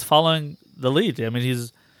everybody's following the lead. I mean,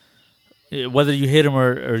 he's whether you hate him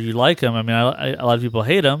or you like him. I mean, a lot of people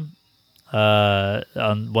hate him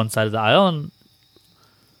on one side of the aisle, and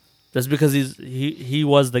that's because he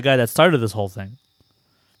was the guy that started this whole thing.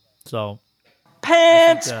 So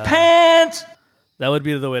pants. That would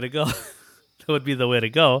be the way to go. That would be the way to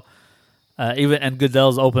go. And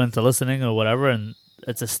Goodell's open to listening or whatever, and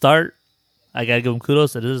it's a start. I gotta give him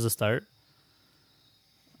kudos. It is a start.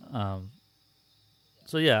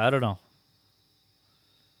 So yeah, I don't know.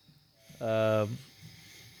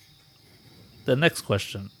 The next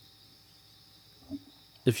question: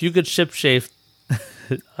 if you could shapeshift,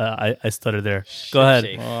 I stuttered there. Go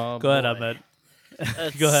ahead, go ahead, Ahmed.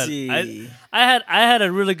 Go ahead. See. I had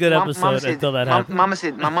a really good episode until that happened. Mama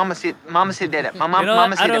said that. My You know mama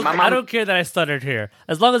what? said that. I don't care that I stuttered here,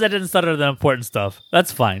 as long as I didn't stutter the important stuff.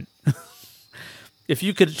 That's fine. If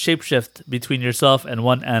you could shapeshift between yourself and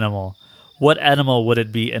one animal, what animal would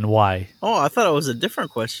it be and why? Oh, I thought it was a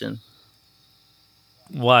different question.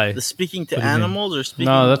 Why? The speaking to What do you mean? animals or speaking?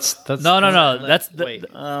 No, that's No. That's the, Wait.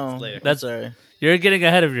 Oh, later. that's sorry. You're getting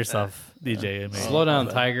ahead of yourself, DJ. I mean. slow down,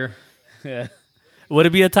 Tiger. Yeah. Would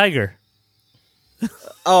it be a tiger?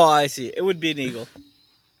 Oh, I see. It would be an eagle,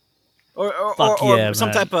 or Fuck or yeah, some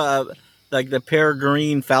man. type of like the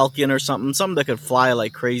peregrine falcon or something that could fly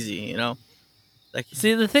like crazy. You know. Like,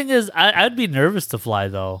 See, the thing is, I'd be nervous to fly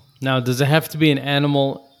though. Now, does it have to be an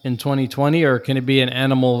animal in 2020, or can it be an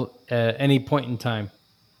animal at any point in time?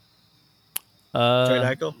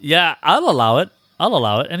 Pterodactyl? Yeah, I'll allow it.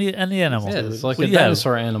 Any animal. Yeah, it's like What a do you have?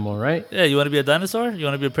 dinosaur animal, right? Yeah, you want to be a dinosaur? You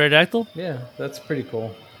want to be a pterodactyl? Yeah, that's pretty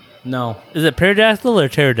cool. No, Is it pterodactyl or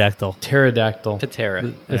pterodactyl? pterodactyl.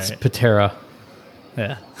 Patera. It's Alright. Patera.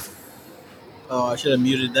 Yeah. oh, I should have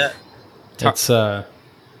muted that.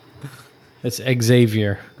 It's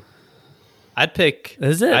Xavier. I'd pick.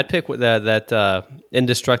 Is it? I'd pick that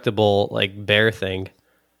indestructible like bear thing.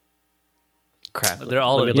 Crap. They're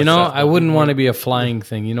all Let me You look know, it up. I wouldn't want to be a flying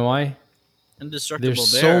thing. You know why? Indestructible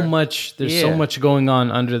There's bear. so much. There's so Yeah. much going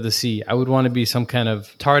on under the sea. I would want to be some kind of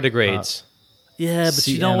tardigrades. Yeah, but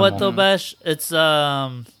Sea you know what animal. though, Bash? It's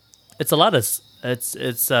a lot of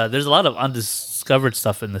there's a lot of undiscovered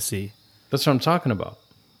stuff in the sea. That's what I'm talking about.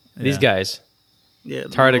 These Yeah. guys, Yeah,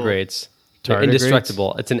 tardigrades. They're Tardigrades?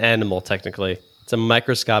 indestructible. It's an animal technically. It's a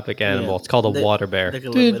microscopic animal. Yeah. It's called a They- water bear. they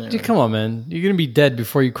could live Dude, anywhere. come on, man. You're gonna be dead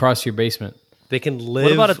before you cross your basement. They can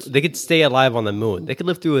live. about they could stay alive on the moon. They could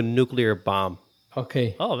live through a nuclear bomm.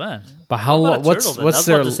 Okay, Oh man, but how What about long? a What's turtle, then? I was what's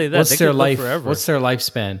about their to say that. what's They their could live life? forever. What's their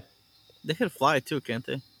lifespan? They could fly too, can't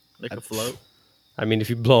they? They could float. I mean, if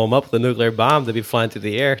you blow them up with a nuclear bomb, they'd be flying through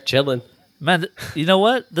the air, chilling. man! You know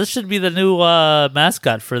what? This should be the new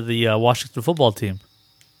mascot for the Washington football team.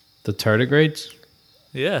 The tardigrades?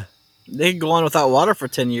 Yeah, They could go on without water for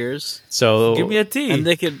 10 years, So give me a T. and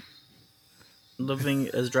they could living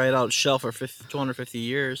as dried out shell for 250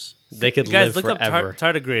 years. they could Guys, live look forever. up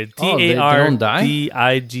tardigrade. Oh, they don't die?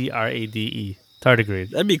 TARDIGRADE. Tardigrade.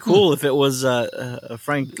 That'd be cool if it was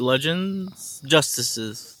Frank Legends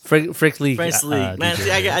Justices. Frick League. France League. Man, DJ.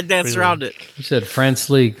 see, I danced Frick around League. it. You said France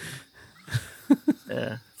League.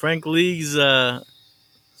 Yeah. Frank League's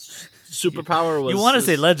superpower was. You want to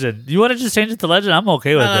say legend? You want to just change it to legend? I'm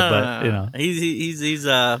okay with it, but you know, he's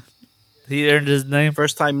he earned his name.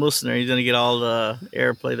 first time listener. He's gonna get all the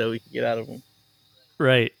airplay that we can get out of him.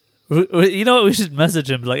 Right. You know what? We should message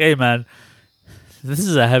him like, "Hey, man, this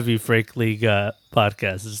is a heavy Frick League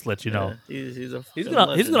podcast. Just to let you know, Yeah, he's he's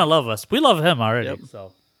gonna love us. We love him already. Yep.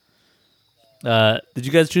 So, did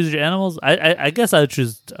you guys choose your animals? I guess I would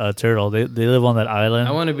choose turtle. They live on that island.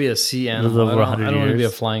 I want to be a sea Lives animal. over I 100 don't want to be a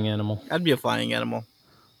years. flying animal. I'd be a flying animal.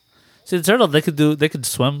 See, the turtle they could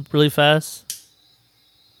swim really fast.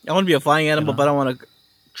 I want to be a flying animal, but I want to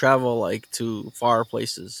travel like to far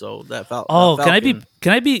places. So that Oh, that can I be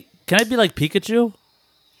falcon- like Pikachu?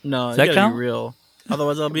 No, Does you that gotta count? be real.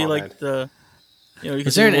 Otherwise, I'll be Come on, like the. You know, you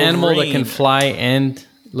Is there an can see animal that can Wolverine. fly and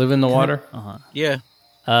live in the water? Yeah,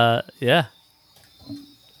 Yeah.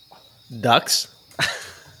 Ducks.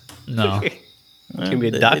 No, Can be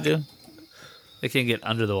a they duck. do. they can't get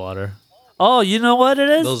under the water. Oh, you know what it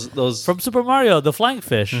is? Those From Super Mario, the flying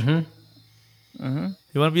fish. Mhm.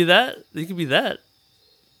 You want to be that? You can be that.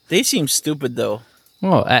 They seem stupid though.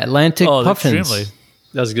 Oh, Atlantic Oh, puffins. extremely.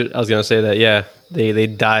 That was good. I was gonna say that. Yeah, they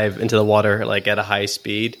dive into the water like at a high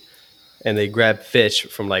speed, and they grab fish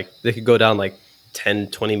from like they could go down like 10,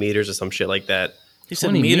 20 meters or some shit like that. He said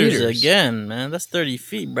 20 meters meters. again, man. That's 30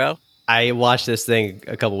 feet, bro. I watched this thing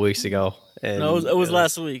a couple weeks ago, and No, it was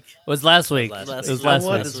last week. It was last week. last It week. was I last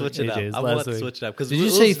wanted week. to switch it up. AJ, it was I last wanted to week. switch it up because Did you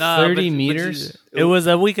say 30 meters? It was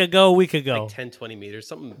a week ago. like 10, 20 meters,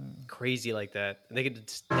 something crazy like that. And they could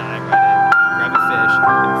just dive right in, grab a fish,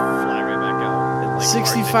 and fly right back out. In, like,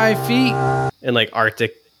 65 feet. in like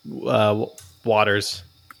Arctic waters.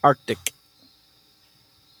 Arctic.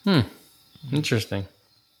 Interesting.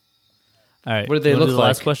 All right. What do they You wanna look do the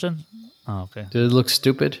Last like? question. Oh, okay. Do they look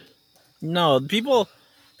stupid? No, people.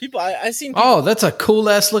 I seen. Oh, that's a cool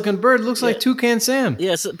ass looking bird. Looks like Toucan Sam.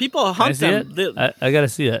 Yes, people Can I hunt see them. it? I gotta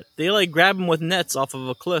see it. They like grab them with nets off of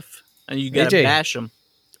a cliff, and you gotta AJ. bash them.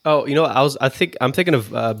 Oh, I'm thinking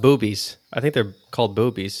of boobies. I think they're called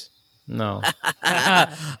boobies. No.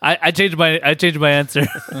 I changed my answer.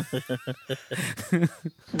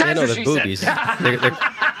 I know they're boobies. They're...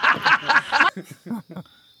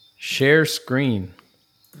 Share screen.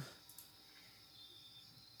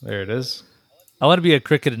 There it is. I want to be a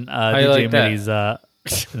cricket in DJ like Minnie's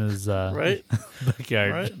in his right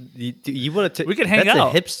backyard. Right? You want to? We can hang that's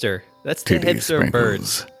out. A hipster. That's the hipster of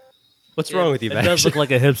birds. What's wrong with you, It man? does look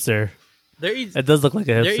like a hipster. It does look like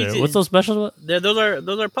a hipster. What's so special about it?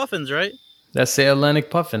 Those are puffins, right? That's the Atlantic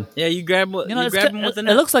puffin. Yeah, you grab them with the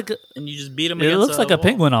net. It looks like and you just beat them. It looks like a wall.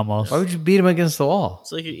 penguin almost. Why would you beat them against the wall?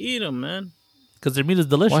 It's like you eat them, man. Because their meat is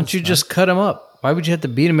delicious. Why don't you just cut them up? Why would you have to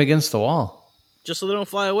beat them against the wall? Just so they don't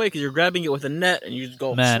fly away, because you're grabbing it with a net and you just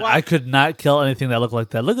go. Man, swat. I could not kill anything that looked like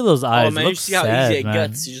that. Look at those eyes. Oh man, it you see how sad, easy it man.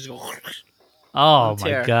 gets. You just go. Oh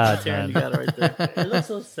tear. my god, Tear, man! you got it right there. It looks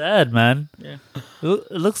so sad, man. Yeah.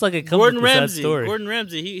 It looks like it comes Gordon with a sad Ramsay. story. Gordon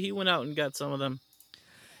Ramsay. He went out and got some of them.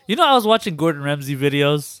 You know, I was watching Gordon Ramsay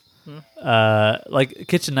videos, like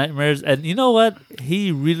Kitchen Nightmares, and you know what?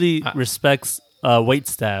 He really respects wait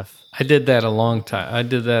staff. I did that a long time. I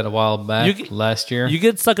did that a while back last year. You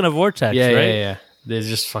get stuck in a vortex, yeah, right? Yeah. They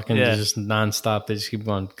just fucking they're just nonstop. They just keep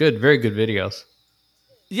going. Good, very good videos.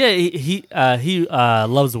 Yeah, he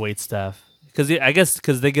loves the wait staff because I guess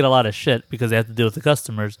because they get a lot of shit because they have to deal with the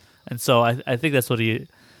customers, and so I think that's what it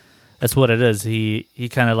is. He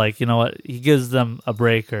kind of like, you know what, he gives them a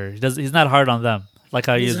break, or he's not hard on them like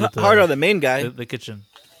how He's he is with hard on the main guy, the kitchen.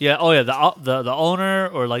 Yeah, oh yeah, the owner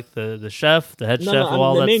or like the chef, the head chef,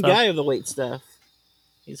 all the that main stuff. guy of the wait staff.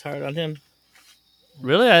 He's hard on him.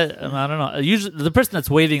 Really, I don't know. Usually, the person that's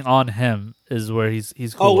waiting on him is where he's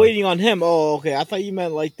cool. Oh, waiting on him. Oh, okay. I thought you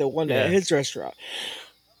meant like the one at his restaurant.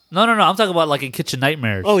 No. I'm talking about like in Kitchen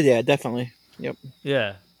Nightmares. Oh yeah, definitely. Yep.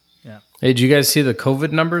 Yeah. Hey, did you guys see the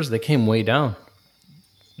COVID numbers? They came way down.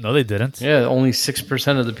 No, they didn't. Yeah, only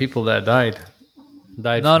 6% of the people that died from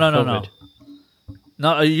No. COVID.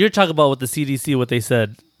 No, you're talking about what the CDC, what they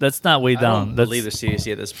said. That's not way down. I don't believe the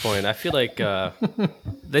CDC at this point. I feel like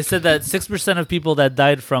they said that 6% of people that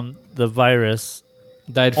died from the virus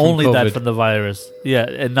died from the virus. Yeah,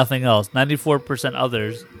 and nothing else. 94%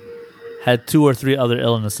 others had 2 or 3 other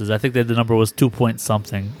illnesses. I think that the number was 2 point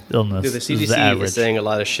something illness. Dude, the CDC is saying a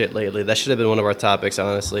lot of shit lately. That should have been one of our topics,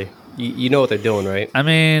 honestly. You know what they're doing, right? I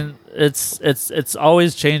mean, it's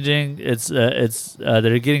always changing.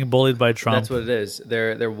 They're getting bullied by Trump. That's what it is.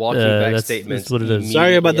 They're walking back statements. That's what it is.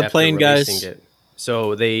 Sorry about the plane, guys. It.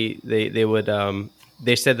 So they would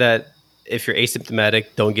they said that if you're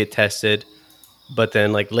asymptomatic, don't get tested. But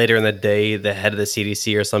then like later in the day, the head of the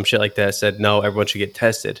CDC or some shit like that said no, everyone should get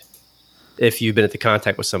tested if you've been into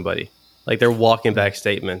contact with somebody. Like they're walking back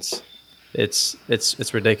statements. It's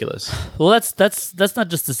ridiculous. Well, that's not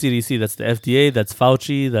just the CDC. That's the FDA. That's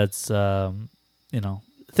Fauci. That's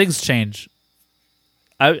things change.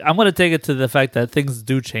 I'm going to take it to the fact that things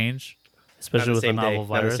do change, especially with the novel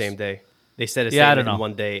virus. Not the same day. They said it's I don't know. in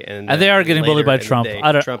one day, and they are getting bullied by Trump.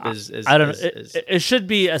 Trump is I don't know. It should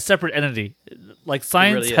be a separate entity. Like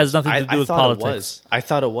science really has nothing to do with politics. I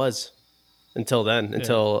thought it was until then,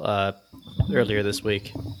 until earlier this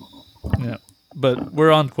week. Yeah, but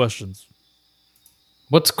we're on questions.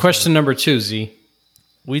 What's question number 2, Z?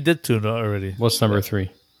 We did 2 already. What's number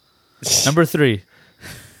 3? Number 3.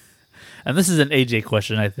 And this is an AJ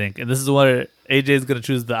question, I think. And this is where AJ is going to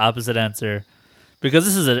choose the opposite answer. Because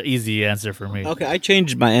this is an easy answer for me. Okay, I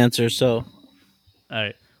changed my answer, so. All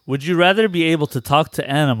right. Would you rather be able to talk to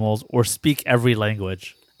animals or speak every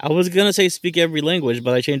language? I was going to say speak every language,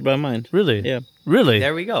 but I changed my mind. Really? Yeah. Really?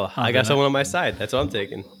 There we go. I got someone on my side. That's what I'm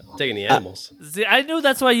taking. I'm taking the animals. See, I knew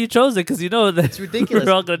that's why you chose it, because you know that's ridiculous.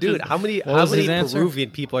 We're all gonna Dude, how many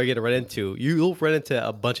Peruvian people are you going to run into? You'll run into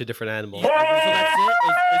a bunch of different animals. So that's it?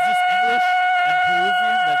 Is just English and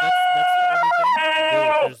Peruvian? That's the only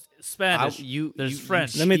thing? Dude, there's Spanish. There's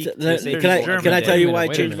French. Can I tell you why I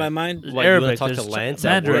changed my mind? What, Arabic. You want to talk to Lance?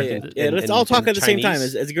 Mandarin. Let's all talk at the same time.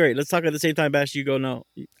 It's great. Let's talk at the same time, Bash. You go no.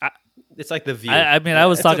 It's like the View. I mean, I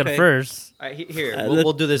was talking first. All right, here,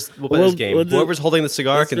 we'll do this. We'll play this game. Whoever's holding the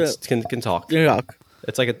cigar can talk.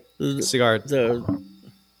 It's like a cigar.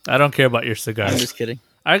 I don't care about your cigar. I'm just kidding.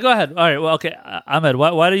 All right, go ahead. All right, well, okay. Ahmed,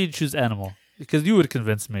 why do you choose animal? Because you would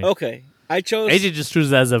convince me. Okay, I chose. AJ just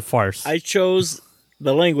chose it as a farce. I chose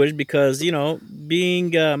the language because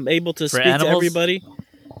being able to speak to everybody,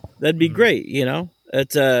 that'd be great.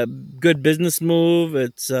 It's a good business move.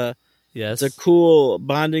 It's yes, it's a cool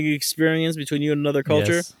bonding experience between you and another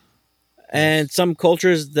culture. Yes. And some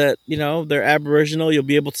cultures that they're Aboriginal, you'll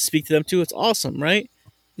be able to speak to them too. It's awesome, right?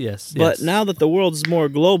 Yes. But now that the world is more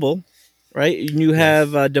global, right? And you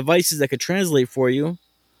have devices that could translate for you.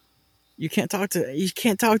 You can't talk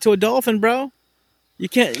to a dolphin, bro. You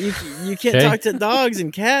can't talk to dogs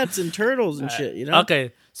and cats and turtles and shit. You know.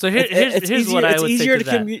 Okay, so here's what I would say. It's easier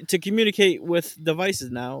to to communicate with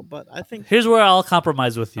devices now, but I think here's where I'll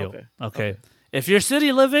compromise with you. Okay. If you're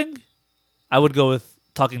city living, I would go with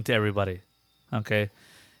talking to everybody. Okay.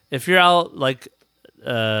 If you're out like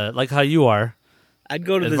how you are, I'd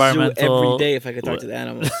go to the zoo every day if I could talk to the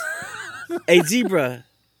animals. Hey, zebra.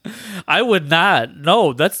 I would not.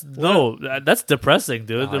 No, that's depressing,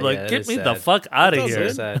 dude. They're like, get me the fuck out of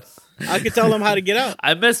here. I could tell them how to get out.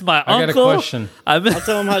 I miss my uncle. I got a question. I'll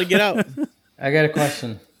tell them how to get out. I got a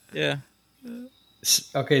question. Yeah.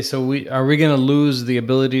 Okay, so are we going to lose the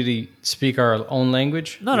ability to speak our own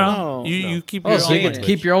language? No. You keep your own language. You get to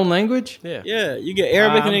keep your own language? Yeah, you get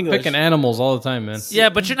Arabic and English. I'm picking animals all the time, man. Yeah,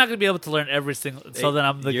 but you're not going to be able to learn every single... So then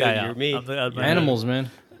I'm the guy out. Me. I'm the animals, man.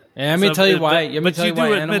 And let me tell you why. But you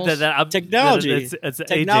do admit that technology.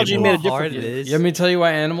 Technology made a difference. Let me tell you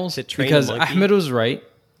why animals. Because Ahmed was right.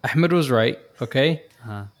 Okay,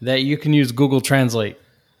 that you can use Google Translate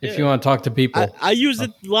if you want to talk to people. I used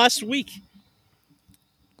it last week.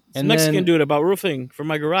 This Mexican dude about roofing for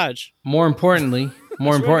my garage. More importantly.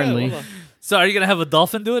 So are you gonna have a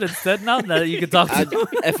dolphin do it instead now that you can talk to?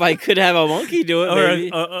 If I could have a monkey do it, or maybe.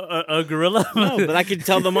 A gorilla. No, but I could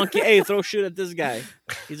tell the monkey, "Hey, throw shit at this guy.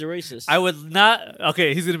 He's a racist." I would not.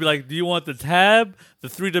 Okay, he's gonna be like, "Do you want the tab, the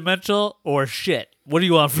 3-dimensional, or shit? What do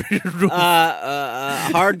you want for your roof?"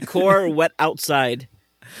 Hardcore wet outside.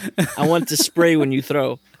 I want to spray when you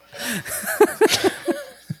throw.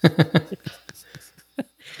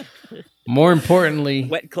 More importantly,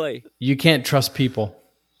 wet clay. You can't trust people.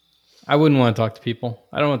 I wouldn't want to talk to people.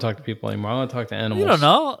 I don't want to talk to people anymore. I want to talk to animals. You don't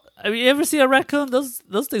know. I mean, you ever see a raccoon? Those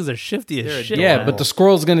things are shifty as shit. Yeah, but the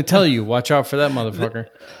squirrel's going to tell you, watch out for that motherfucker.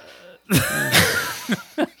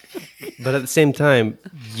 But at the same time,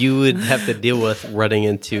 you would have to deal with running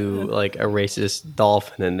into like a racist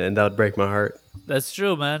dolphin, and that would break my heart. That's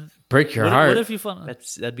true, man. Break your heart. What if you found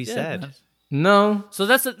that'd be sad. Man. No. So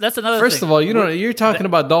that's another First thing. of all, you're talking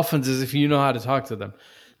about dolphins as if you know how to talk to them.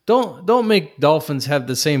 Don't make dolphins have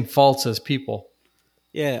the same faults as people.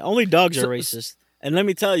 Yeah, only dogs are racist. And let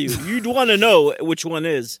me tell you, you'd want to know which one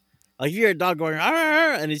is. Like if you hear a dog going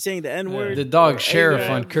and he's saying the N-word. The dog sheriff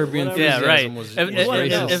on Curb Your Enthusiasm was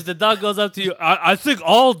racist. If the dog goes up to you, I think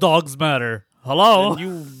all dogs matter. Hello? And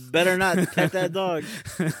you better not pet that dog.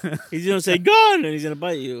 He's going to say, "Gone," and he's going to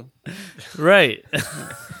bite you. Right.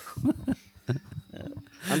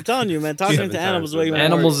 I'm telling you, man, talking to animals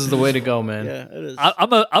is the way to go, man. Yeah, it is.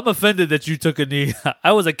 I'm offended that you took a knee.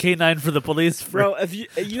 I was a canine for the police. Bro, if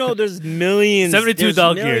there's millions, 72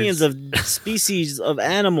 dog millions years. of species of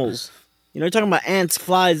animals. You're talking about ants,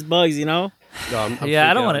 flies, bugs. No, I'm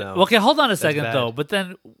I don't want to. Okay, hold on a second though. But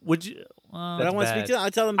then, would you? But I want to speak to them.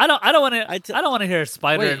 I tell them. I don't want to. I don't want to hear a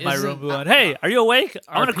spider in my room going, "Hey, are you awake?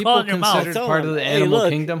 I'm going to crawl in your mouth." Part of the animal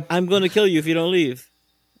kingdom. I'm going to kill you if you don't leave.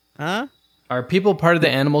 Huh? Are people part of the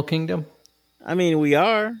animal kingdom? I mean, we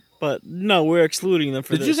are, but no, we're excluding them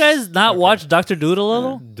for this. Did you guys not watch Dr.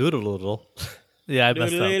 Doodle-Little? Doodle-Little. Yeah, I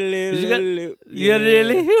messed up. Get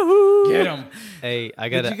him. Hey, I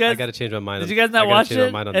gotta change my mind. Did you guys not watch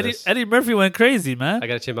it? Eddie Murphy went crazy, man. I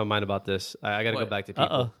gotta change my mind about this. I gotta go back to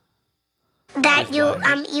people. That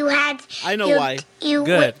you had. I know why.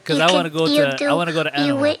 Good, because I want to go to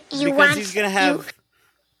animal. Because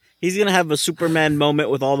he's gonna have a Superman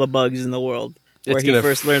moment with all the bugs in the world, where he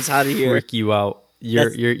first learns how to hear. Freak you out.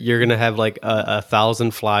 You're gonna have like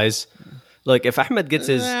 1,000 flies. Like if Ahmed gets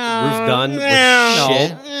his roof done with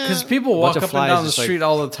shit, because people walk up and down the street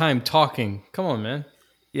all the time talking. Come on, man.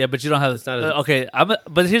 Yeah, but you don't have. Okay,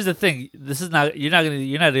 but here's the thing. This is not. You're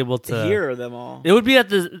not able to hear them all. It would be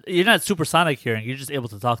you're not supersonic hearing. You're just able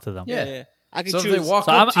to talk to them. Yeah. I can choose. If they walk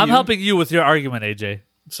up I'm helping you with your argument, AJ.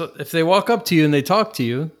 So if they walk up to you and they talk to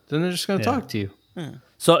you, then they're just going to talk to you.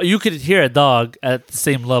 So you could hear a dog at the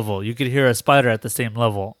same level. You could hear a spider at the same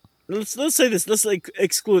level. Let's say this. Let's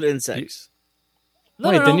exclude insects.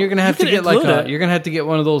 Then you're gonna have to get you're gonna have to get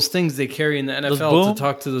one of those things they carry in the NFL to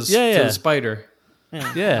talk to the spider.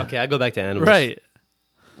 Yeah. Okay, I go back to animals. Right.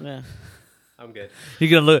 Yeah. I'm good.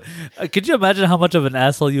 You're gonna look. Could you imagine how much of an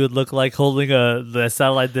asshole you would look like holding the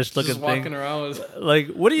satellite dish looking thing? Walking around with, like,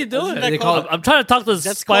 what are you doing? I'm trying to talk to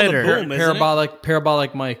the spider.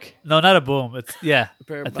 Parabolic mic. No, not a boom. It's I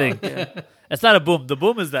think. Yeah. It's not a boom. The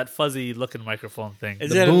boom is that fuzzy looking microphone thing.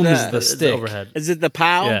 The boom is the stick. Overhead. Is it the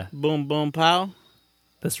pow? Yeah. Boom, boom, pow.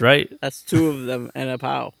 That's right. That's two of them and a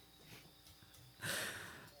pow.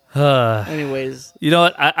 Anyways, you know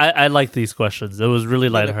what? I like these questions. It was really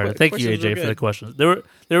lighthearted. Thank you, AJ, for the questions. They were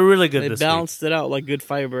really good. They balanced it out like good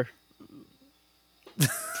fiber.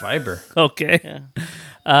 Fiber. Okay. Yeah.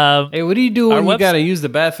 Hey, what do you do when you got to use the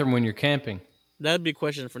bathroom when you're camping? That'd be a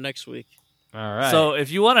question for next week. All right. So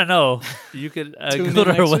if you want to know, you can go to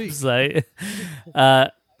our website,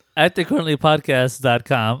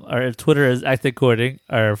 actingaccordinglypodcast.com. Our Twitter is actingaccording.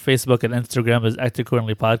 Our Facebook and Instagram is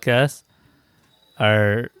actingaccordinglypodcast.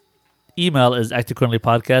 Our email is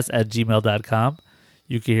actingaccordinglypodcast@gmail.com.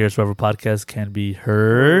 You can hear us wherever podcasts can be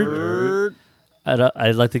heard.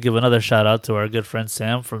 I'd like to give another shout out to our good friend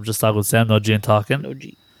Sam from Just Talk with Sam, No G and Talking. No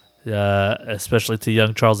G. Especially to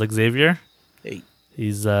young Charles Xavier. Hey.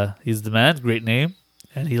 He's the man, great name,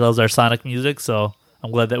 and he loves our Sonic music, so I'm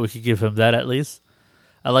glad that we could give him that at least.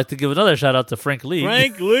 I'd like to give another shout out to Frank League.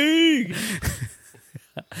 Frank League!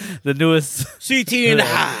 The newest CT in the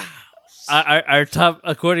house. Our top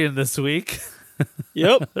accordion this week.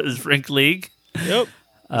 Yep. Is Frank League. Yep.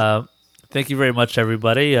 Thank you very much,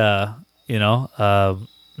 everybody.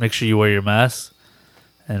 Make sure you wear your mask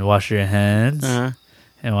and wash your hands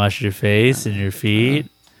and wash your face and your feet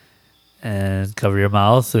and cover your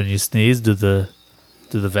mouth when you sneeze. Do the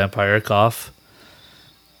vampire cough.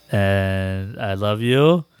 And I love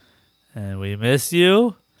you and we miss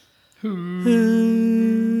you.